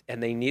script,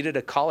 and they needed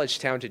a college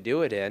town to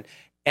do it in.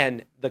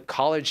 And the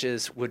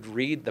colleges would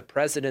read, the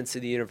presidents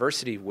of the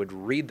university would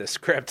read the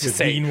script to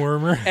say, Dean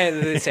Wormer?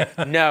 And they say,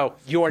 "No,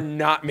 you are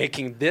not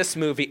making this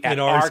movie at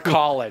our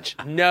college.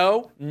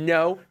 No,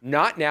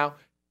 not now,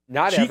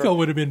 not ever." Chico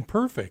would have been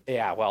perfect.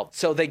 Yeah, well,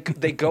 so they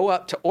go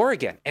up to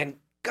Oregon, and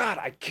God,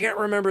 I can't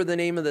remember the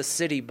name of the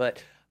city,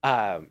 but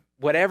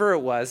whatever it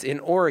was in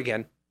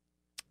Oregon,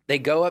 they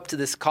go up to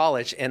this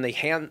college, and they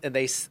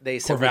say,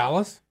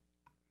 Corvallis?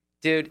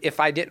 Dude, if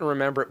I didn't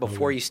remember it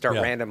before you start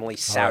randomly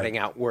shouting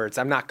out words,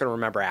 I'm not going to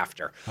remember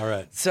after. All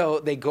right.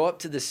 So they go up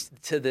to this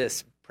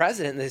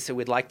president, and they said,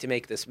 "We'd like to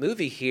make this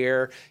movie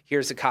here.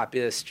 Here's a copy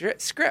of the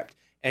script."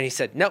 And he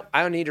said, "No,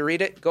 I don't need to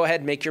read it. Go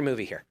ahead and make your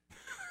movie here."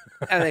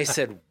 And they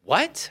said,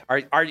 "What?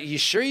 Are you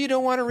sure you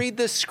don't want to read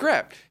this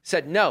script?" He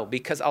said, "No,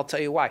 because I'll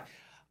tell you why.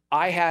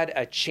 I had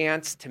a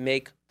chance to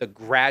make The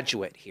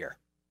Graduate here."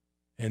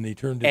 And they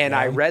turned it down? And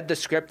I read the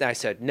script, and I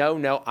said, no,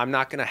 I'm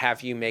not going to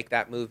have you make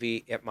that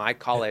movie at my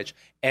college.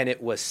 And it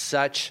was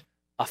such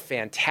a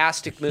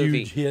fantastic movie.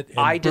 Huge hit.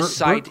 And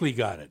Berkeley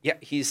got it. Yeah,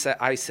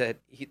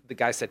 the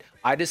guy said,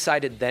 "I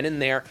decided then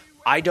and there,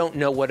 I don't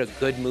know what a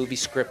good movie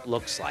script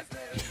looks like."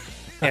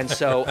 And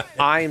so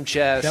I'm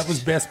just... That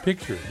was Best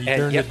Picture. He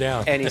turned it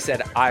down. And he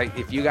said,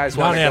 if you guys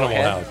want to go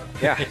ahead...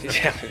 Yeah,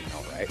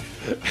 all right.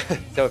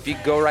 So if you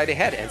go right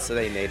ahead. And so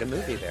they made a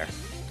movie there.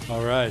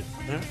 All right.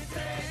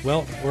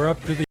 Well, we're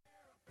up to the...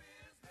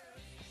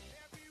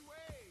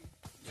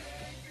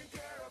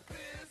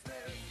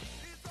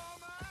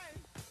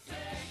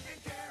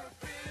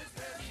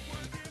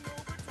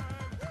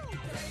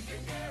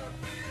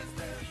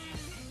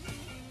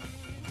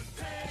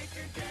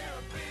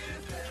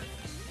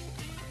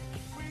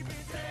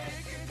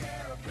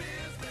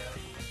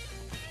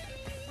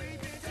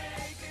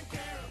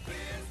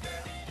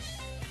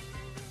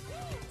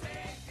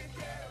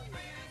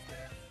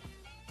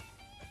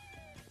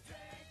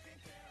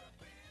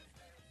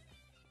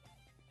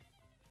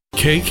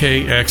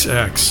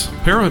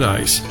 KKXX,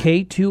 Paradise.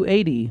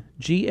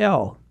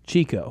 K280GL,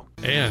 Chico.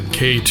 And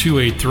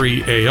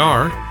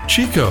K283AR,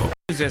 Chico.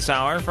 This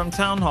hour from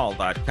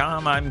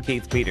townhall.com, I'm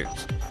Keith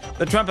Peters.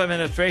 The Trump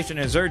administration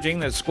is urging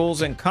that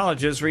schools and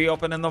colleges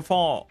reopen in the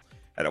fall.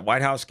 At a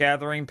White House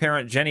gathering,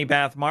 parent Jenny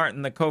Bath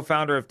Martin, the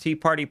co-founder of Tea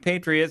Party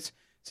Patriots,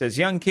 says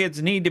young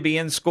kids need to be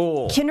in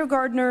school.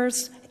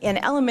 Kindergartners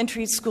and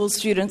elementary school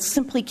students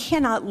simply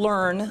cannot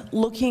learn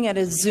looking at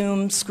a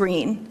Zoom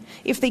screen.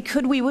 If they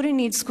could, we wouldn't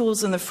need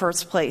schools in the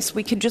first place.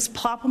 We could just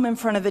plop them in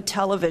front of a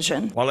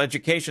television. While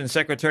Education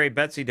Secretary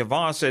Betsy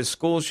DeVos says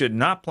schools should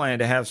not plan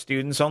to have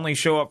students only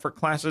show up for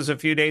classes a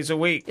few days a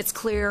week. It's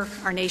clear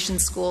our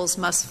nation's schools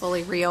must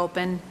fully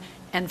reopen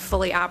and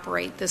fully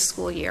operate this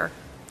school year.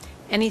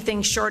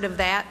 Anything short of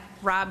that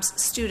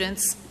robs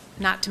students,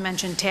 not to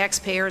mention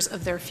taxpayers,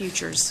 of their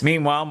futures.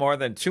 Meanwhile, more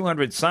than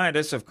 200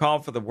 scientists have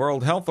called for the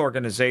World Health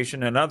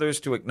Organization and others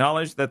to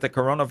acknowledge that the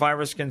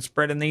coronavirus can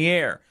spread in the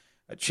air,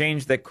 a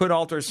change that could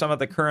alter some of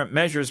the current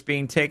measures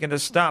being taken to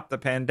stop the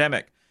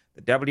pandemic.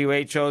 The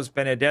WHO's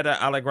Benedetta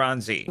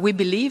Allegranzi. We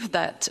believe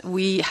that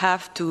we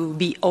have to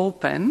be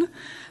open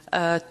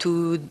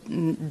to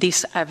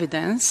this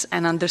evidence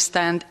and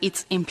understand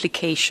its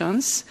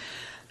implications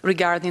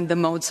regarding the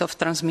modes of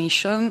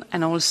transmission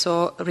and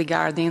also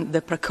regarding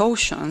the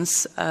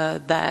precautions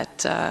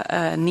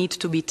that need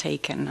to be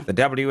taken.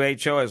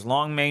 The WHO has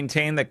long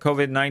maintained that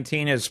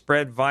COVID-19 is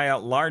spread via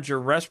larger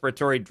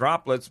respiratory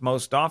droplets,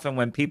 most often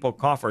when people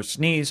cough or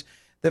sneeze,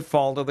 that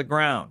fall to the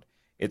ground.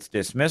 It's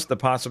dismissed the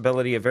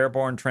possibility of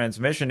airborne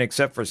transmission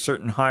except for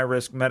certain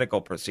high-risk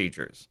medical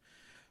procedures.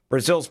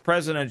 Brazil's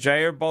President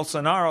Jair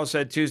Bolsonaro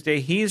said Tuesday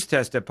he's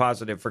tested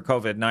positive for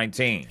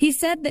COVID-19. He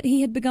said that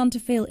he had begun to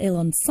feel ill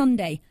on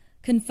Sunday,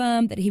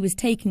 confirmed that he was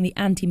taking the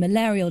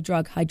anti-malarial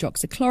drug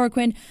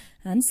hydroxychloroquine,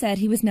 and said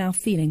he was now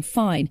feeling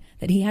fine,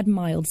 that he had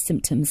mild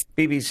symptoms.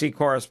 BBC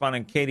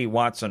correspondent Katie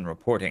Watson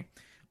reporting.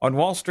 On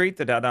Wall Street,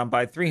 the Dow down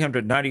by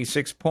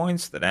 396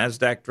 points, the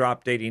Nasdaq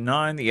dropped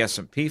 89, the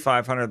S&P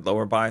 500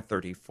 lower by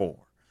 34.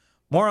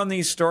 More on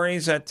these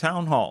stories at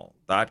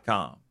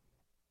townhall.com.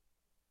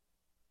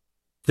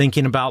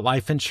 Thinking about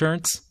life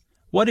insurance?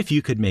 What if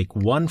you could make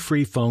one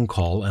free phone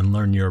call and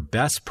learn your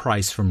best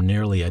price from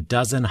nearly a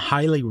dozen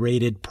highly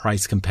rated,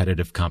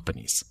 price-competitive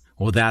companies?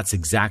 Well, that's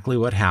exactly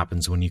what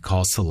happens when you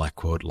call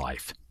SelectQuote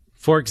Life.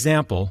 For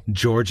example,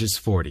 George is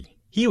 40.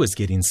 He was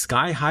getting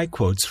sky-high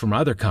quotes from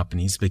other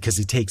companies because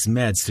he takes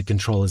meds to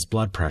control his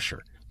blood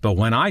pressure. But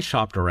when I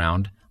shopped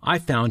around, I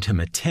found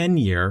him a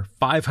 10-year,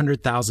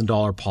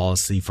 $500,000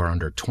 policy for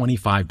under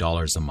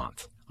 $25 a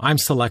month. I'm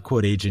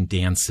SelectQuote agent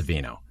Dan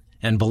Savino.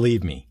 And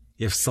believe me,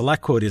 if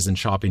SelectQuote isn't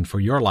shopping for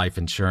your life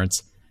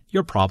insurance,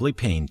 you're probably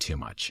paying too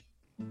much.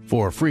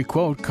 For a free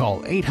quote,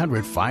 call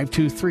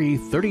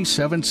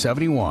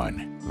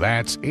 800-523-3771.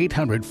 That's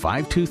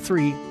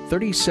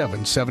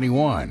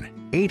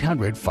 800-523-3771.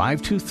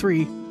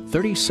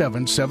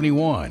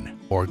 800-523-3771.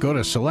 Or go to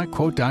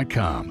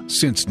SelectQuote.com.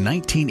 Since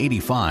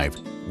 1985,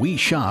 we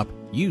shop,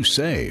 you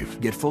save.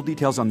 Get full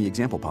details on the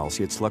example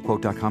policy at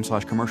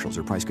SelectQuote.com/commercials.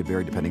 Or price could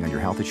vary depending on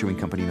your health, issuing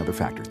company, and other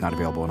factors. Not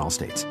available in all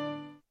states.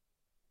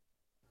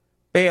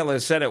 Bail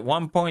is set at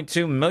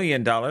 $1.2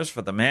 million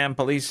for the man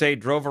police say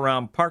drove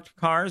around parked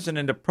cars and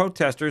into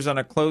protesters on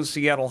a closed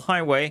Seattle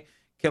highway,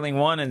 killing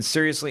one and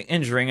seriously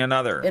injuring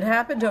another. It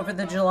happened over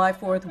the July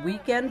 4th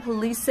weekend.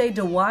 Police say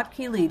Dawat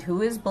Khalid,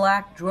 who is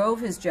black,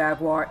 drove his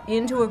Jaguar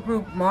into a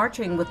group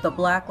marching with the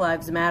Black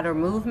Lives Matter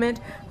movement,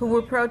 who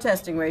were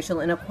protesting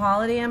racial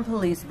inequality and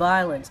police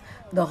violence.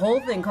 The whole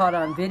thing caught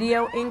on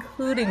video,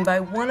 including by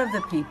one of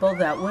the people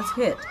that was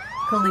hit.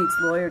 Khalid's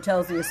lawyer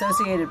tells the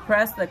Associated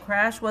Press the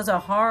crash was a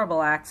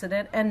horrible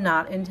accident and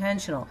not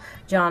intentional.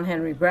 John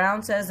Henry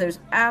Brown says there's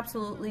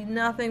absolutely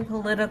nothing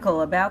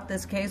political about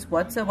this case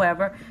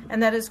whatsoever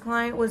and that his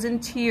client was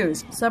in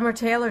tears. Summer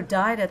Taylor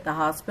died at the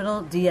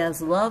hospital.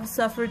 Diaz Love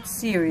suffered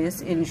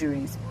serious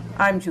injuries.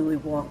 I'm Julie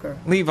Walker.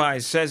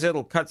 Levi's says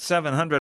it'll cut 700